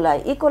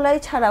ইকোলাই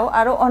ছাড়াও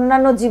আরও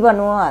অন্যান্য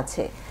জীবাণুও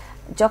আছে।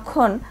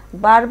 যখন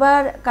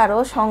বারবার কারো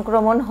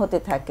সংক্রমণ হতে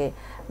থাকে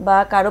বা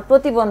কারো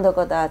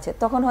প্রতিবন্ধকতা আছে,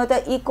 তখন হয়তো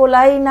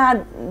ইকোলাই না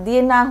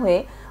দিয়ে না হয়ে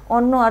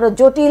অন্য আরও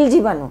জটিল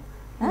জীবাণু,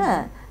 হ্যাঁ,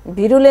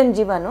 ভিরুলেন্ট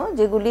জীবাণু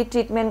যেগুলি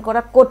ট্রিটমেন্ট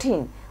করা কঠিন,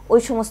 ওই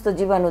সমস্ত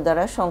জীবাণু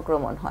দ্বারা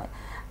সংক্রমণ হয়।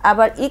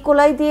 আবার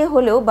ইকোলাই দিয়ে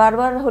হলেও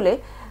বারবার হলে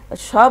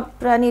সব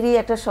প্রাণীরই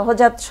একটা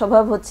সহজাত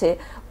স্বভাব হচ্ছে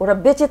ওরা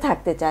বেঁচে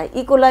থাকতে চায়,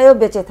 ইকোলাইও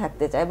বেঁচে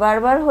থাকতে চায়।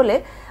 বারবার হলে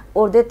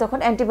ওদের তখন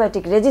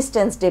অ্যান্টিবায়োটিক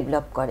রেজিস্ট্যান্স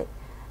ডেভেলপ করে।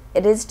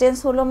 রেজিস্ট্যান্স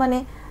হলো মানে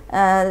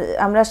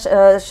আমরা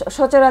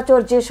সচরাচর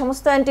যে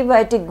সমস্ত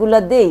অ্যান্টিবায়োটিকগুলো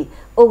দেই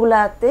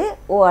ওগুলাতে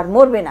ও আর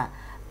মরবে না,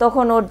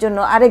 তখন ওর জন্য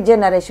আরেক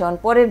জেনারেশন,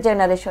 পরের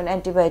জেনারেশন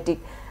অ্যান্টিবায়োটিক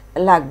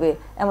লাগবে।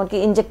 এমনকি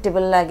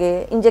ইনজেক্টেবল লাগে,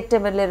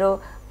 ইনজেক্টেবলেরও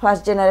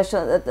first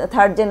generation,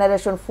 third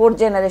generation, fourth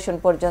generation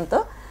পর্যন্ত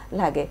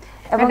লাগে।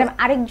 এবং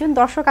আরেকজন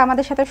দর্শক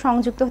আমাদের সাথে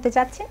সংযুক্ত হতে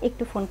যাচ্ছে,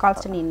 একটু ফোন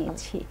কলটা নিয়ে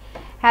নিচ্ছি।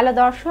 হ্যালো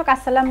দর্শক,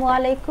 আসসালামু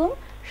আলাইকুম,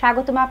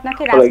 স্বাগতম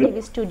আপনাকে রাজ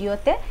টিভি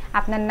স্টুডিওতে।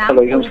 আপনার নাম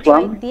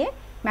পরিচয় দিয়ে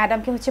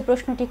ম্যাডামকে হচ্ছে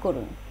প্রশ্নটি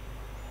করুন।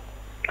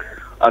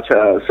 আচ্ছা,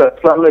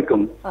 আসসালামু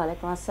আলাইকুম।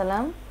 ওয়ালাইকুম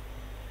আসসালাম।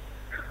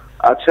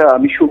 আচ্ছা,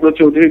 আমি শুভ্র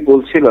চৌধুরী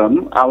বলছিলাম।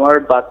 আমার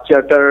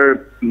বাচ্চাটার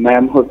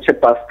ম্যাম হচ্ছে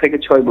 5 থেকে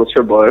 6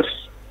 বছর বয়স।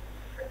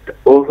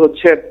 ও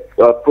হচ্ছে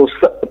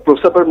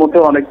প্রস্রাবের মধ্যে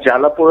অনেক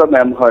জ্বালা পোড়া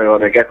ম্যাম হয়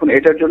অনেক। এখন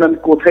এটার জন্য আমি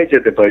কোথায়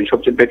যেতে পারি?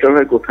 সবচেয়ে বেটার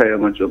হয় কোথায়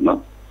আমার জন্য?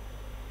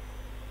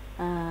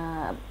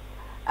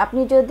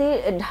 আপনি যদি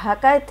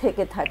ঢাকায়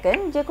থেকে থাকেন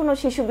যে কোনো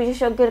শিশু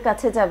বিশেষজ্ঞের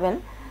কাছে যাবেন,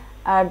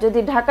 আর যদি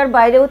ঢাকার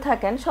বাইরেও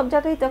থাকেন সব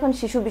জায়গায় তখন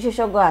শিশু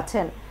বিশেষজ্ঞ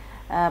আছেন।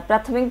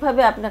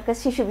 প্রাথমিকভাবে আপনাকে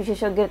শিশু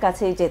বিশেষজ্ঞের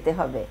কাছেই যেতে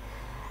হবে।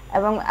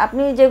 এবং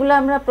আপনি যেগুলো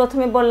আমরা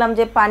প্রথমে বললাম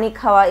যে পানি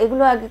খাওয়া,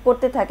 এগুলো আগে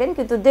করতে থাকেন,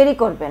 কিন্তু দেরি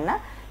করবেন না।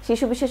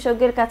 শিশু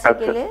বিশেষজ্ঞের কাছে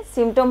গেলে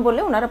সিমটম বলে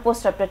ওনারা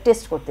প্রস্রাবটা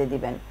টেস্ট করতে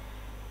দিবেন,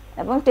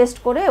 এবং টেস্ট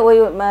করে ওই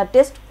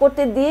টেস্ট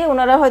করতে দিয়ে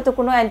ওনারা হয়তো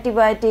কোনো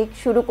অ্যান্টিবায়োটিক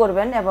শুরু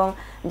করবেন, এবং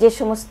যে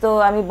সমস্ত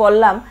আমি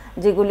বললাম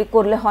যেগুলি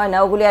করলে হয় না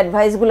ওগুলি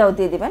অ্যাডভাইসগুলোও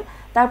দিয়ে দিবেন।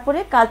 তারপরে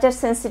কালচার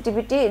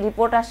সেন্সিটিভিটি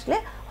রিপোর্ট আসলে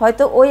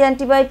হয়তো ওই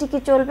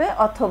অ্যান্টিবায়োটিকই চলবে,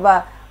 অথবা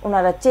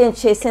ওনারা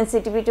সেই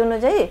সেন্সিটিভিটি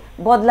অনুযায়ী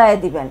বদলায়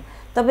দিবেন।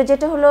 তবে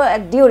যেটা হলো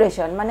এক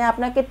ডিউরেশন, মানে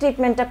আপনাকে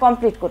ট্রিটমেন্টটা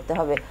কমপ্লিট করতে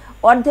হবে।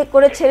 অর্ধেক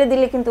করে ছেড়ে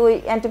দিলে কিন্তু ওই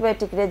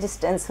অ্যান্টিবায়োটিক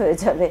রেজিস্ট্যান্স হয়ে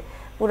যাবে।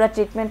 পুরো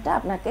ট্রিটমেন্টটা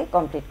আপনাকে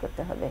কমপ্লিট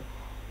করতে হবে।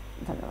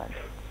 ধন্যবাদ।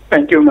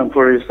 Thank you ma'am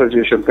for your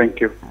suggestion. Thank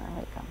you.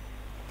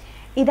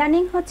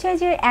 ইদানিং হচ্ছে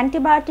যে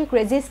অ্যান্টিবায়োটিক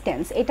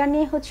রেজিস্ট্যান্স, এটা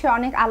নিয়ে হচ্ছে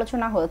অনেক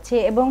আলোচনা হচ্ছে,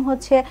 এবং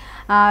হচ্ছে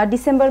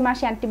ডিসেম্বর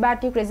মাসে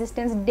অ্যান্টিবায়োটিক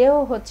রেজিস্ট্যান্স ডেও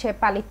হচ্ছে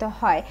পালিত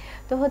হয়।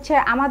 তো হচ্ছে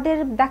আমাদের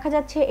দেখা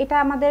যাচ্ছে এটা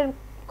আমাদের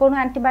কোনো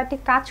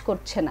অ্যান্টিবায়োটিক কাজ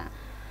করছে না।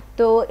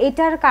 তো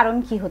এটার কারণ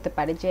কি হতে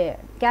পারে, যে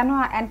কেন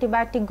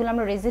অ্যান্টিবায়োটিকগুলো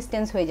আমরা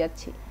রেজিস্ট্যান্স হয়ে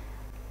যাচ্ছি?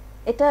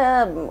 এটা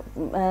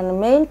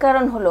মেইন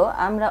কারণ হলো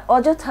আমরা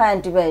অযথা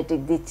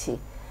অ্যান্টিবায়োটিক দিচ্ছি।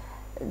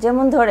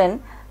 যেমন ধরেন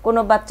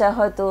কোনো বাচ্চা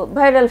হয়তো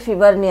ভাইরাল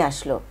ফিভার নিয়ে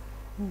আসলো,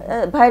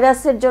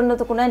 ভাইরাসের জন্য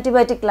তো কোনো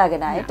অ্যান্টিবায়োটিক লাগে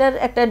না, এটার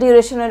একটা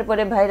ডিউরেশনের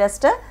পরে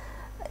ভাইরাসটা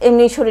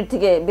এমনি শরীর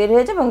থেকে বের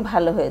হয়ে যায় এবং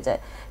ভালো হয়ে যায়।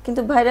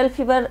 কিন্তু ভাইরাল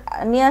ফিভার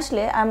নিয়ে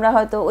আসলে আমরা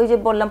হয়তো ওই যে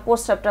বললাম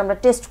প্রস্রাবটা আমরা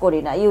টেস্ট করি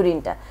না,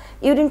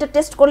 ইউরিনটা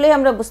টেস্ট করলেই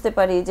আমরা বুঝতে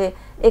পারি যে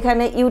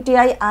এখানে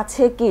ইউটিআই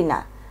আছে কি না।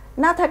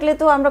 না থাকলে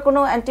তো আমরা কোনো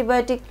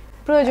অ্যান্টিবায়োটিক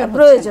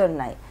প্রয়োজন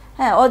নাই।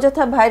 হ্যাঁ,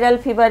 অযথা ভাইরাল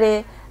ফিভারে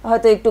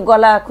হয়তো একটু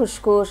গলা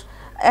খুসখুস,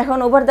 এখন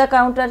ওভার দ্য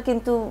কাউন্টার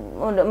কিন্তু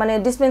মানে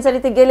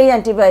ডিসপেন্সারিতে গেলেই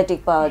অ্যান্টিবায়োটিক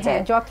পাওয়া যায়।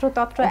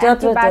 যত্রতত্র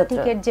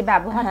অ্যান্টিবায়োটিকের যে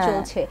ব্যবহার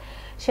চলছে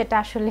সেটা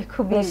আসলে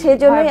খুবই,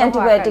 সেজন্যই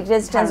অ্যান্টিবায়োটিক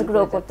রেজিস্ট্যান্স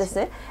গ্রো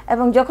করতেছে।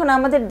 এবং যখন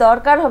আমাদের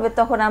দরকার হবে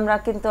তখন আমরা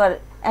কিন্তু আর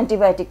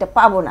অ্যান্টিবায়োটিকটা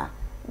পাবো না,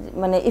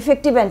 মানে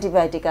ইফেক্টিভ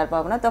অ্যান্টিবায়োটিক আর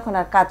পাবো না, তখন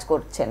আর কাজ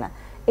করছে না।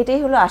 এটাই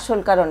হলো আসল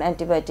কারণ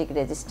অ্যান্টিবায়োটিক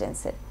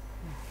রেজিস্ট্যান্সের।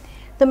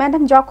 তো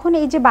ম্যাডাম, যখন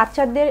এই যে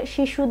বাচ্চাদের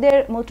শিশুদের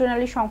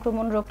মূত্রনালী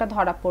সংক্রমণ রোগটা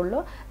ধরা পড়লো,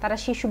 তারা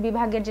শিশু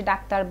বিভাগের যে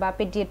ডাক্তার বা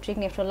পেডিয়াট্রিক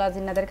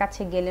নেফ্রোলজিস্টদের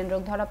কাছে গেলেন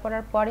রোগ ধরা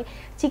পড়ার পরে,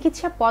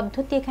 চিকিৎসা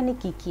পদ্ধতি এখানে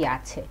কি কি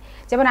আছে?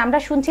 যেমন আমরা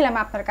শুনছিলাম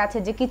আপনার কাছে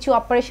যে কিছু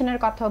অপারেশনের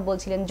কথাও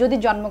বলছিলেন যদি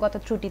জন্মগত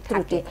ত্রুটি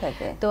থাকে,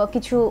 তো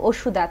কিছু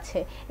ওষুধ আছে,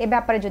 এ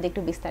ব্যাপারে যদি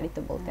একটু বিস্তারিত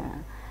বলতেন।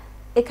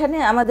 এখানে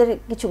আমাদের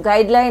কিছু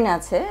গাইডলাইন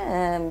আছে,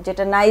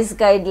 যেটা নাইস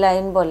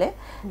গাইডলাইন বলে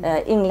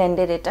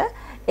ইংল্যান্ডের।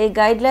 এই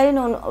গাইডলাইন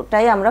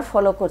ওটাই আমরা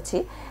ফলো করছি।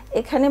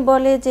 এখানে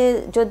বলে যে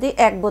যদি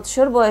 1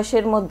 বছর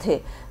বয়সের মধ্যে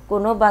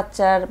কোনো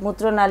বাচ্চার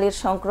মূত্রনালীর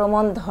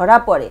সংক্রমণ ধরা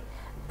পড়ে,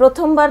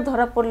 প্রথমবার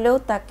ধরা পড়লেও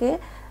তাকে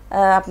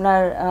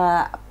আপনার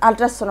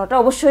আলট্রাসোনোটা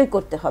অবশ্যই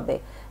করতে হবে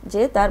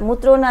যে তার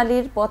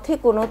মূত্রনালীর পথে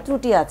কোনো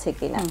ত্রুটি আছে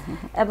কিনা,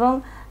 এবং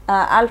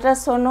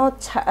আলট্রাসোনো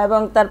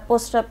এবং তার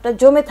প্রস্রাবটা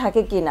জমে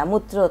থাকে কিনা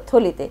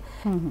মূত্রথলিতে।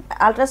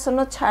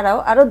 আলট্রাসোনো ছাড়াও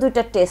আরও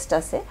 2টা টেস্ট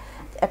আছে,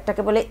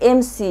 একটাকে বলে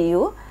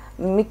MCU,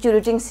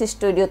 মিকচুরেটিং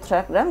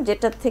সিস্টোইডিওথ্রাগ্রাম,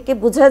 যেটা থেকে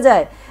বোঝা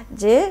যায়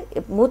যে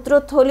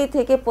মূত্রথলি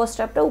থেকে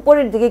প্রস্রাবটা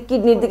উপরের দিকে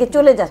কিডনির দিকে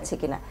চলে যাচ্ছে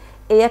কিনা,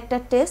 এই একটা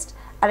টেস্ট।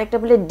 আরেকটা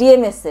বলে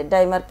DMS,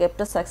 ডাইমার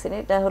ক্যাপ্টোসাক্সিন,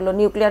 এটা হলো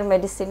নিউক্লিয়ার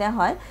মেডিসিনে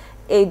হয়।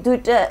 এই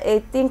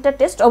 3টা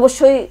টেস্ট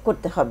অবশ্যই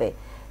করতে হবে।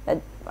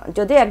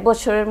 যদি 1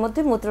 বছরের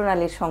মধ্যে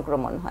মূত্রনালীর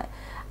সংক্রমণ হয়।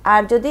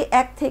 আর যদি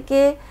 1 থেকে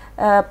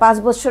 5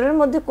 বছরের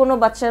মধ্যে কোনো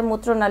বাচ্চার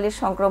মূত্রনালীর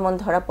সংক্রমণ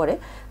ধরা পড়ে,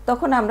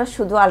 তখন আমরা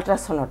শুধু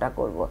আলট্রাসোনোটা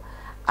করব।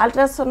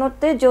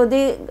 আলট্রাসোনোতে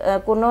যদি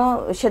কোনো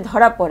সে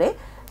ধরা পড়ে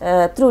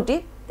ত্রুটি,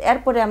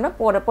 এরপরে আমরা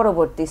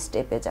পরবর্তী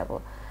স্টেপে যাব।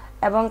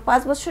 এবং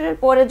 5 বছরের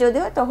পরে যদি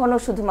হয় তখনও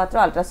শুধুমাত্র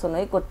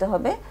আলট্রাসোনোই করতে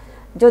হবে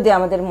যদি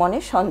আমাদের মনে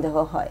সন্দেহ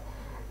হয়।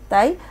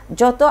 তাই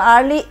যত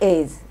আর্লি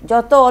এজ,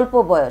 যত অল্প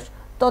বয়স,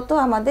 তত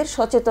আমাদের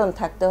সচেতন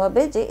থাকতে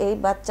হবে যে এই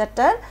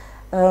বাচ্চাটার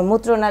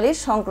মূত্রনালীর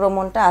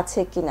সংক্রমণটা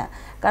আছে কিনা।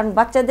 কারণ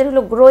বাচ্চাদের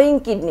হলো গ্রোয়িং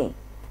কিডনি,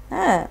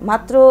 হ্যাঁ,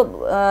 মাত্র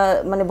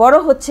মানে বড়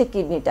হচ্ছে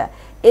কিডনিটা,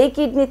 এই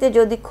কিডনিতে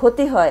যদি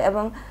ক্ষতি হয়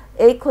এবং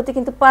এই ক্ষতি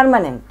কিন্তু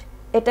পার্মানেন্ট,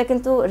 এটা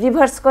কিন্তু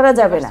রিভার্স করা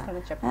যাবে না,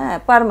 হ্যাঁ,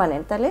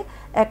 পার্মানেন্ট। তাহলে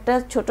একটা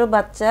ছোট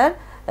বাচ্চার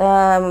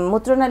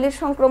মূত্রনালীর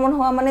সংক্রমণ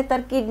হওয়া মানে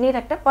তার কিডনির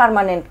একটা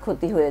পার্মানেন্ট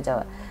ক্ষতি হয়ে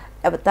যাওয়া।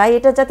 তাই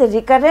এটা যাতে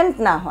রিকারেন্ট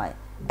না হয়,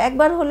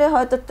 একবার হলে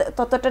হয়তো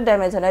ততটা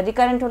ড্যামেজ হয় না,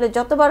 রিকারেন্ট হলে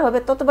যতবার হবে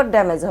ততবার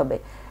ড্যামেজ হবে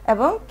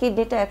এবং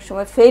কিডনিটা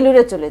একসময়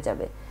ফেইলুরে চলে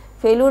যাবে।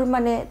 ফেইলুর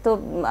মানে তো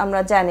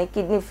আমরা জানি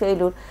কিডনি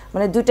ফেইলুর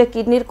মানে দুইটা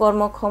কিডনির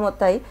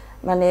কর্মক্ষমতাই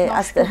মানে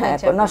আস্তে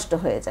নষ্ট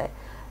হয়ে যায়।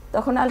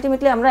 তখন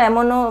আলটিমেটলি আমরা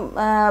এমনও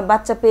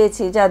বাচ্চা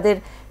পেয়েছি যাদের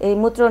এই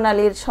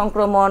মূত্রনালীর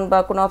সংক্রমণ বা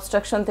কোনো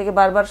অবস্ট্রাকশন থেকে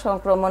বারবার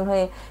সংক্রমণ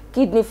হয়ে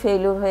কিডনি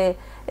ফেইলুর হয়ে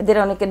এদের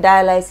অনেকে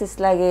ডায়ালাইসিস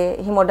লাগে,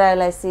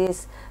 হিমোডায়ালাইসিস,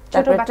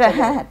 তারপরে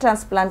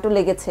ট্রান্সপ্লান্টও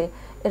লেগেছে,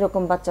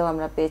 এরকম বাচ্চাও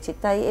আমরা পেয়েছি।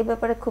 তাই এই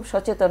ব্যাপারে খুব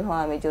সচেতন হওয়া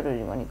আমি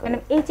জরুরি মনে করি।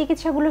 এই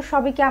চিকিৎসাগুলো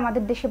সবই কি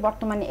আমাদের দেশে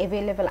বর্তমানে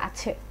অ্যাভেলেবল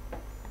আছে?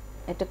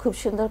 এটা খুব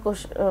সুন্দর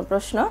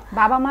প্রশ্ন।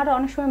 বাবা মারা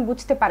অনেক সময়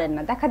বুঝতে পারেন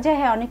না, দেখা যায়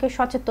হ্যাঁ অনেকে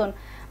সচেতন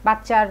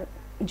বাচ্চার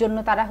জন্য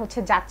তারা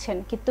যাচ্ছেন,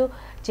 কিন্তু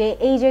যে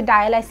এই যে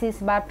ডায়ালাইসিস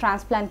বা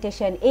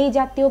ট্রান্সপ্লান্টেশন এই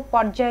জাতীয়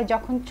পর্যায়ে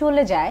যখন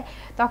চলে যায়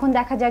তখন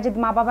দেখা যায় যে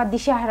মা বাবা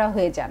দিশেহারা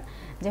হয়ে যান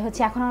যে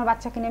এখন আমার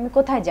বাচ্চাকে নিয়ে আমি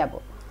কোথায় যাব।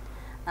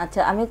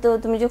 আচ্ছা, আমি তো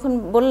তুমি যখন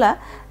বললা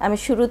আমি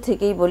শুরু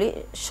থেকেই বলি,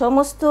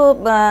 সমস্ত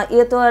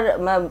ইয়ে তো আর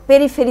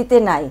পেরিফেরিতে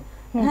নাই,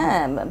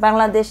 হ্যাঁ,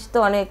 বাংলাদেশ তো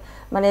অনেক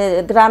মানে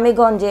গ্রামে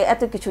গঞ্জে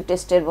এত কিছু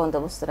টেস্টের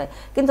বন্দোবস্ত নাই,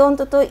 কিন্তু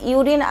অন্তত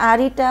ইউরিন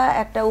আরিটা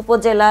একটা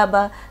উপজেলা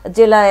বা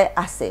জেলায়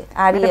আছে,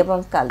 আরি এবং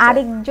কালচার।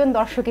 আরেকজন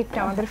দর্শক একটু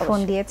আমাদের ফোন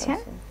দিয়েছেন।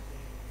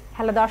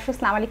 হ্যালো দর্শক,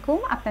 আসসালামু আলাইকুম,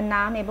 আপনার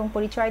নাম এবং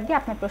পরিচয় দিয়ে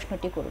আপনার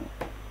প্রশ্নটি করুন।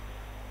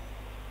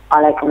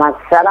 ওয়ালাইকুম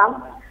আসসালাম,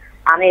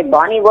 আমি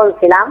বনি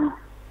বলছিলাম।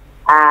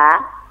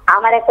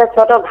 আমার একটা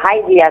ছোট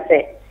ভাইজি আছে।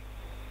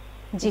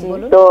 জি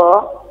বলুন। তো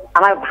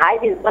আমার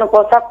ভাইজি যখন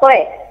প্রস্রাব করে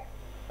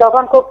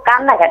তখন খুব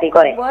কান্নাকাটি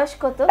করে। বয়স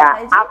কত?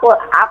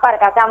 আপার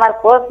কাছে আমার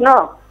প্রশ্ন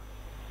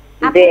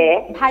যে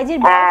ভাইজির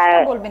বয়সটা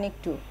বলবেন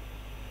একটু।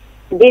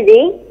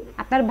 দিদি,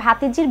 আপনার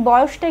ভাতিজির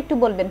বয়সটা একটু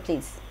বলবেন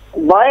প্লিজ।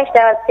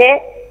 বয়সটা হচ্ছে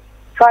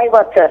 6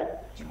 বছর।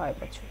 6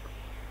 বছর।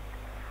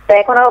 তো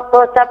এখনো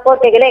প্রস্রাব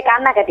করতে গেলে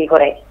কান্নাকাটি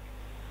করে,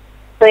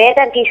 তো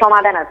এটার কি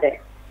সমাধান আছে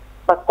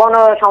বা কোনো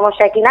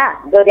সমস্যা কিনা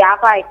যদি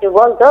আপা একটু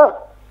বলতো।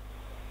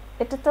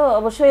 এটা তো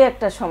অবশ্যই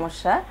একটা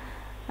সমস্যা।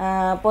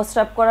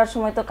 প্রস্রাব করার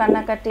সময় তো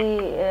কান্নাকাটি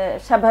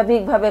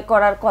স্বাভাবিকভাবে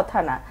করার কথা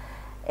না।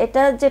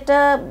 এটা যেটা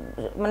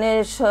মানে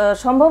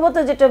সম্ভবত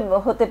যেটা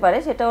হতে পারে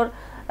সেটা ওর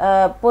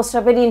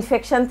প্রস্রাবের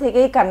ইনফেকশন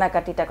থেকেই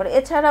কান্নাকাটিটা করে।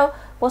 এছাড়াও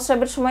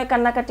প্রস্রাবের সময়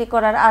কান্নাকাটি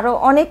করার আরও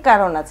অনেক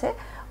কারণ আছে,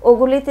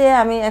 ওগুলিতে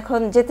আমি এখন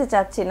যেতে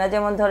চাচ্ছি না।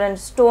 যেমন ধরেন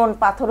স্টোন,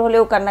 পাথর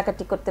হলেও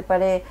কান্নাকাটি করতে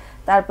পারে।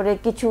 তারপরে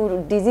কিছু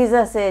ডিজিজ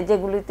আছে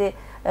যেগুলিতে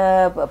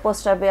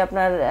প্রস্রাবে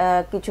আপনার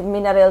কিছু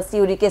মিনারেলস,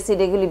 ইউরিক অ্যাসিড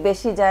এগুলি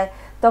বেশি যায়,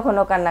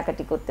 তখনও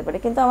কান্নাকাটি করতে পারে।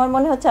 কিন্তু আমার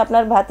মনে হচ্ছে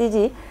আপনার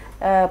ভাতিজি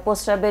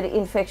প্রস্রাবের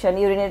ইনফেকশন,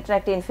 ইউরিনারি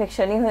ট্র্যাক্ট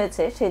ইনফেকশনই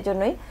হয়েছে, সেই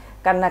জন্যই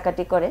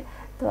কান্নাকাটি করে।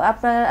 তো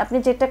আপনি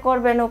যেটা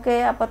করবেন, ওকে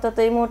আপাতত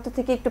এই মুহূর্ত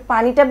থেকে একটু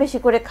পানিটা বেশি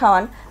করে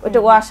খাওয়ান, ওইটা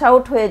ওয়াশ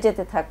আউট হয়ে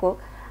যেতে থাকুক।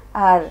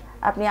 আর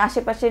আপনি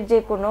আশেপাশের যে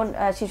কোনো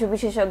শিশু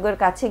বিশেষজ্ঞের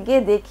কাছে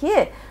গিয়ে দেখিয়ে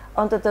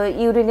অন্তত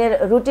ইউরিনের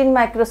রুটিন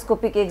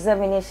মাইক্রোস্কোপিক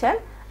এক্সামিনেশন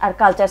আর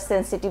কালচার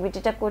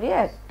সেন্সিটিভিটিটা করিয়ে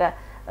একটা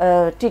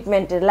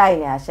ট্রিটমেন্টের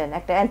লাইনে আসেন।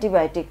 একটা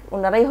অ্যান্টিবায়োটিক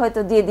ওনারাই হয়তো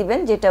দিয়ে দিবেন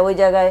যেটা ওই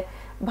জায়গায়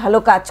ভালো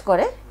কাজ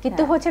করে,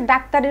 কিন্তু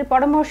ডাক্তারের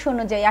পরামর্শ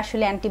অনুযায়ী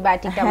আসলে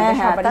অ্যান্টিবায়োটিক আমাদের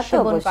সবারই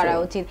সেবন করা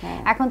উচিত।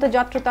 এখন তো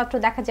যত্রতত্র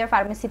দেখা যায়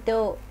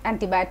ফার্মেসিতেও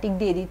অ্যান্টিবায়োটিক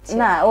দিয়ে দিচ্ছে,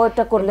 না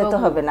ওটা করলে তো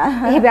হবে না।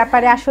 এই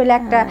ব্যাপারে আসলে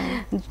একটা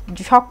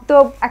শক্ত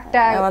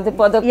একটা আমাদের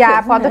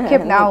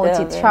পদক্ষেপ নেওয়া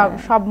উচিত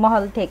সব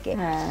মহল থেকে।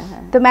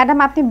 তো ম্যাডাম,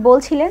 আপনি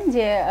বলছিলেন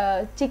যে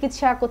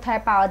চিকিৎসা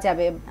কোথায় পাওয়া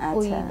যাবে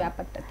ওই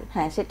ব্যাপারটাতে।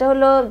 হ্যাঁ, সেটা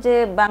হলো যে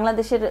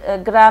বাংলাদেশের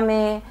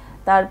গ্রামে,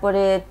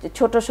 তারপরে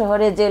ছোট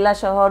শহরে, জেলা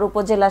শহর,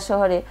 উপজেলা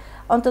শহরে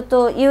অন্তত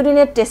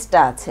ইউরিনের টেস্টটা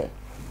আছে।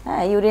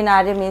 হ্যাঁ, ইউরিন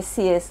আরএমএস,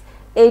 সিএস,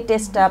 এই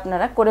টেস্টটা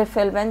আপনারা করে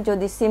ফেলবেন।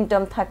 যদি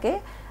সিমটম থাকে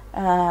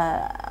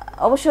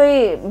অবশ্যই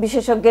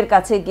বিশেষজ্ঞের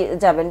কাছে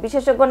যাবেন,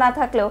 বিশেষজ্ঞ না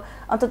থাকলেও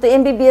অন্তত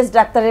এমবিবিএস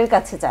ডাক্তারের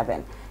কাছে যাবেন,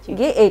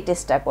 গিয়ে এই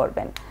টেস্টটা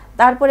করবেন।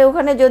 তারপরে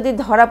ওখানে যদি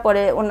ধরা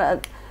পড়ে,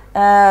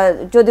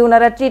 যদি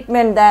ওনারা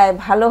ট্রিটমেন্ট দেয়,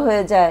 ভালো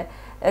হয়ে যায়,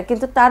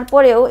 কিন্তু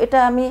তারপরেও এটা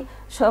আমি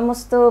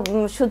সমস্ত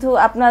শুধু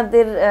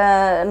আপনাদের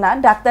না,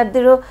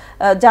 ডাক্তারদেরও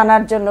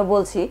জানার জন্য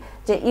বলছি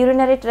যে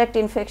urinary tract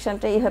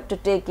ইনফেকশনটা you have to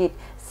take it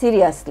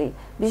seriously.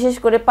 বিশেষ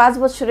করে 5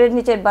 বছরের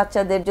নিচের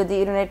বাচ্চাদের যদি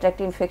ইউরিনারি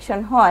ট্র্যাক্ট ইনফেকশন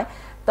হয়,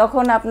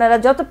 তখন আপনারা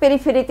যত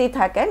পেরিফেরিতেই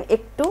থাকেন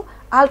একটু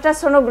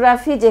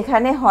আলট্রাসোনোগ্রাফি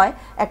যেখানে হয়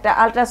একটা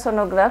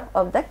ultrasonograph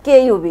of the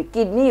কেইউবি,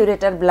 kidney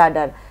ureter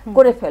bladder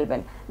করে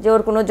ফেলবেন, যে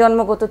ওর কোনো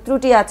জন্মগত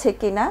ত্রুটি আছে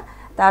কিনা,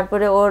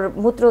 তারপরে ওর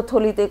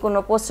মূত্রথলিতে কোনো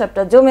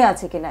প্রস্রাবটা জমে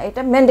আছে কিনা,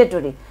 এটা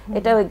ম্যান্ডেটরি,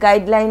 এটা ওই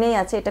গাইডলাইনেই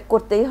আছে, এটা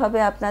করতেই হবে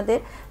আপনাদের।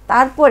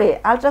 তারপরে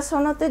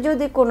আলট্রাসাউন্ডতে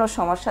যদি কোনো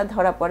সমস্যা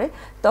ধরা পড়ে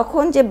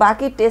তখন যে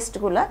বাকি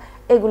টেস্টগুলা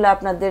এগুলো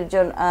আপনাদের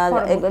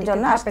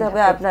জন্য আসতে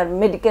হবে আপনার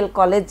মেডিকেল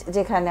কলেজ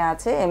যেখানে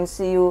আছে,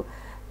 এমসিইউ,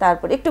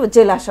 তারপরে একটু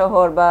জেলা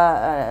শহর বা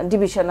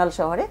ডিভিশনাল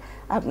শহরে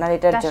আপনার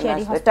এটার জন্য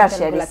আসবে,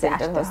 টারশিয়ারি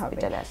সেন্টার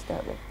হসপিটালে আসতে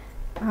হবে।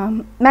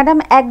 ম্যাডাম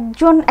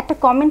একটা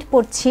কমেন্ট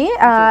পড়ছি,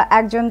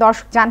 একজন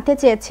দর্শক জানতে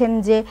চেয়েছেন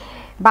যে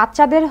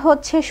বাচ্চাদের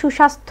হচ্ছে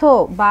সুস্বাস্থ্য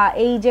বা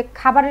এই যে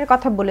খাবারের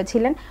কথা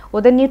বলেছিলেন,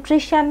 ওদের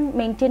নিউট্রিশন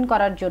মেনটেন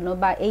করার জন্য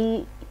বা এই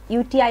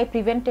ইউটিআই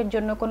প্রিভেন্টের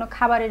জন্য কোনো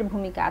খাবারের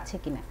ভূমিকা আছে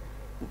কিনা?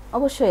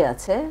 অবশ্যই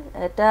আছে।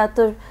 এটা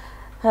তো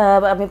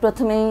আমি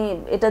প্রথমেই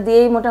এটা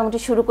দিয়েই মোটামুটি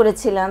শুরু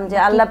করেছিলাম যে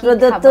আল্লাহ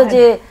প্রদত্ত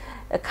যে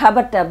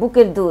খাবারটা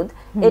বুকের দুধ,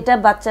 এটা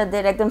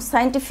বাচ্চাদের একদম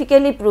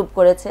সায়েন্টিফিক্যালি প্রুভ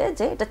করেছে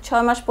যে এটা 6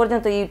 মাস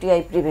পর্যন্ত ইউটিআই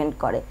প্রিভেন্ট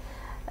করে।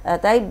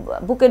 তাই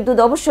বুকের দুধ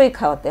অবশ্যই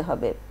খাওয়াতে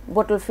হবে,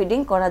 বোতল ফিডিং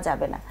করা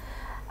যাবে না।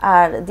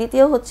 আর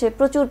দ্বিতীয় হচ্ছে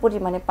প্রচুর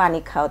পরিমাণে পানি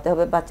খাওয়াতে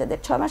হবে বাচ্চাদের,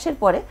 6 মাসের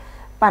পরে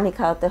পানি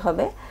খাওয়াতে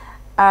হবে।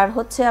 আর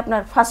হচ্ছে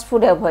আপনার ফাস্ট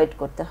ফুড অ্যাভয়েড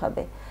করতে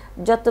হবে,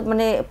 যত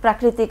মানে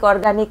প্রাকৃতিক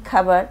অর্গানিক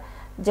খাবার,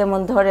 যেমন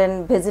ধরেন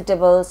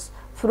ভেজিটেবলস,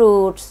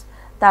 ফ্রুটস,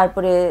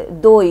 তারপরে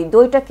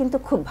দইটা কিন্তু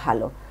খুব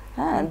ভালো।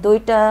 হ্যাঁ,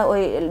 দইটা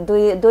ওই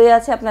দই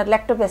আছে আপনার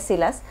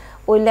ল্যাক্টোব্যাসিলাস,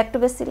 ওই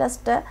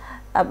ল্যাক্টোব্যাসিলাসটা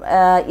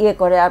ইয়ে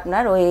করে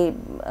আপনার ওই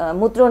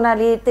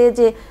মূত্রনালীতে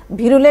যে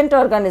ভিরুলেন্ট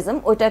অর্গানিজম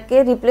ওইটাকে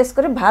রিপ্লেস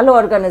করে ভালো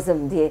অর্গানিজম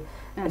দিয়ে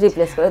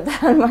রিপ্লেস করে।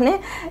 তার মানে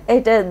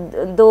এটা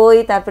দই,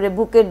 তারপরে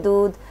বুকের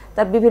দুধ,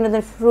 তার বিভিন্ন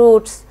ধরনের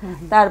ফ্রুটস,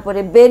 তারপরে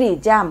বেরি,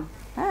 জাম,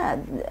 হ্যাঁ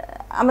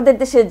আমাদের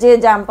দেশে যে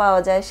জাম পাওয়া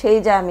যায় সেই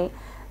জামই,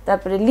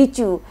 তারপরে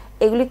লিচু,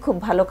 এগুলি খুব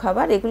ভালো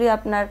খাবার। এগুলি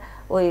আপনার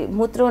ওই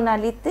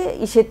মূত্রনালীতে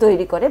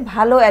তৈরি করে,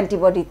 ভালো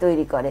অ্যান্টিবডি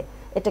তৈরি করে,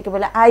 এটাকে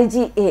বলে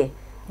আইজিএ।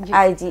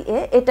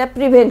 এটা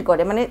প্রিভেন্ট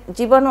করে, মানে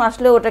জীবাণু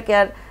আসলে ওটাকে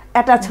আর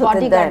অ্যাটাচ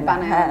হতে দেয় না,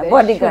 হ্যাঁ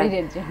বডিগার্ড।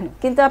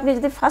 কিন্তু আপনি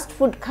যদি ফাস্ট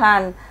ফুড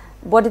খান,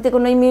 বডিতে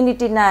কোনো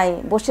ইমিউনিটি নাই,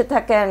 বসে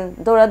থাকেন,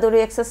 দৌড়াদৌড়ি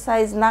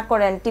এক্সারসাইজ না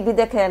করেন, টিভি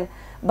দেখেন,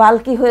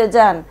 বাল্কি হয়ে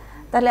যান,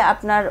 তাহলে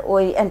আপনার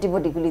ওই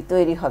অ্যান্টিবডিগুলি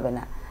তৈরি হবে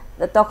না,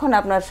 তখন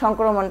আপনার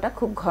সংক্রমণটা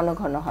খুব ঘন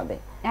ঘন হবে।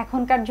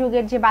 এখনকার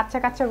যুগের যে বাচ্চা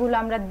কাচ্চাগুলো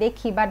আমরা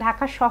দেখি বা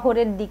ঢাকা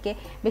শহরের দিকে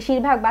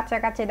বেশিরভাগ বাচ্চা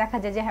কাচ্চা দেখা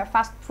যায় যে হ্যাঁ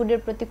ফাস্ট ফুডের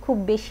প্রতি খুব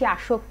বেশি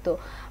আসক্ত,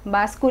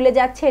 বা স্কুলে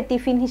যাচ্ছে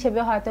টিফিন হিসেবে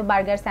হয়তো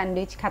বার্গার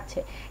স্যান্ডউইচ খাচ্ছে,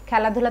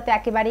 খেলাধুলা তো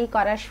একেবারেই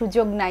করার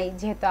সুযোগ নাই,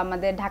 যেহেতু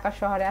আমাদের ঢাকা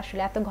শহরে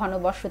আসলে এত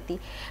ঘনবসতি,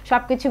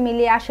 সবকিছু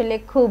মিলিয়ে আসলে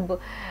খুব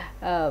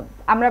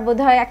আমরা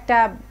বোধহয় একটা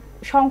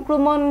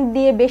সংক্রমণ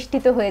দিয়ে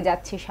বেষ্টিত হয়ে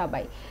যাচ্ছি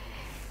সবাই।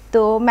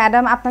 তো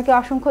ম্যাডাম আপনাকে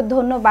অসংখ্য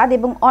ধন্যবাদ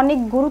এবং অনেক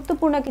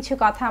গুরুত্বপূর্ণ কিছু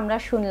কথা আমরা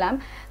শুনলাম।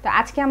 তো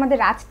আজকে আমাদের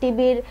রাজ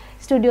টিভির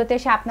স্টুডিওতে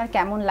এসে আপনার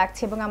কেমন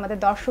লাগছে এবং আমাদের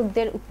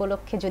দর্শকদের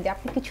উপলক্ষে যদি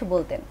আপনি কিছু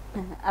বলতেন।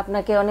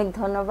 আপনাকে অনেক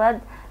ধন্যবাদ।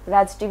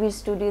 রাজ টিভির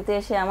স্টুডিওতে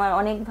এসে আমার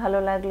অনেক ভালো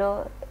লাগলো।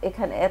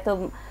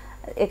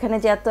 এখানে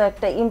যে এত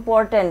একটা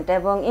ইম্পর্ট্যান্ট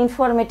এবং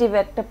ইনফরমেটিভ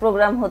একটা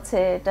প্রোগ্রাম হচ্ছে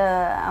এটা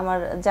আমার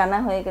জানা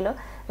হয়ে গেল।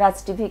 রাজ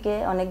টিভিকে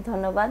অনেক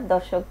ধন্যবাদ,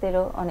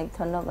 দর্শকদেরও অনেক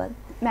ধন্যবাদ।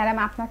 ম্যাডাম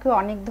আপনাকেও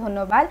অনেক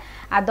ধন্যবাদ।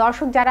 আর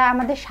দর্শক যারা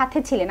আমাদের সাথে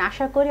ছিলেন,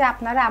 আশা করি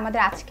আপনারা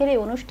আমাদের আজকের এই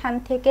অনুষ্ঠান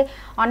থেকে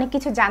অনেক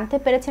কিছু জানতে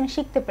পেরেছেন,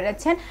 শিখতে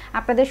পেরেছেন।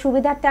 আপনাদের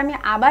সুবিধার্থে আমি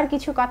আবার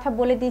কিছু কথা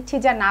বলে দিচ্ছি,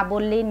 যা না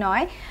বললেই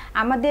নয়।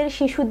 আমাদের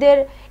শিশুদের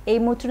এই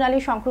মূত্রনালী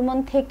সংক্রমণ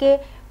থেকে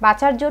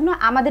বাঁচার জন্য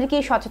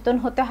আমাদেরকেই সচেতন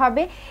হতে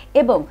হবে,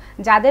 এবং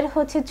যাদের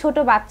হচ্ছে ছোট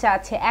বাচ্চা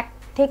আছে,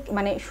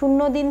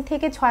 0 দিন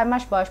থেকে 6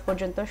 মাস বয়স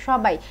পর্যন্ত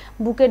সবাই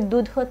বুকের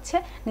দুধ হচ্ছে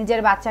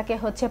নিজের বাচ্চাকে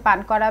হচ্ছে পান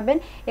করাবেন,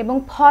 এবং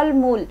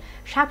ফলমূল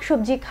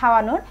শাকসবজি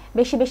খাওয়ানোর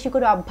বেশি বেশি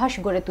করে অভ্যাস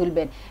গড়ে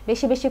তুলবেন।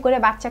 বেশি বেশি করে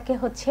বাচ্চাকে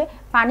হচ্ছে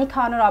পানি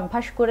খাওয়ানোর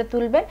অভ্যাস করে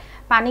তুলবেন,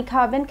 পানি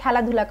খাওয়াবেন,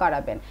 খেলাধুলা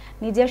করাবেন।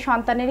 নিজের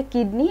সন্তানের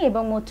কিডনি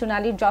এবং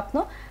মূত্রনালীর যত্ন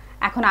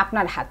এখন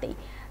আপনার হাতেই।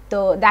 তো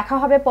দেখা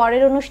হবে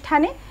পরের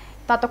অনুষ্ঠানে।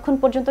 ততক্ষণ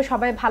পর্যন্ত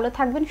সবাই ভালো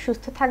থাকবেন,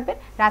 সুস্থ থাকবেন,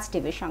 রাজ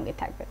টিভির সঙ্গে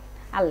থাকবেন।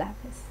 আল্লাহ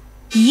হাফেজ।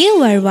 You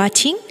are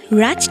watching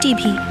Raj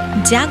TV,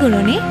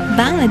 Jagorone,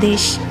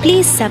 Bangladesh.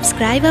 Please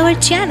subscribe our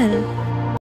channel.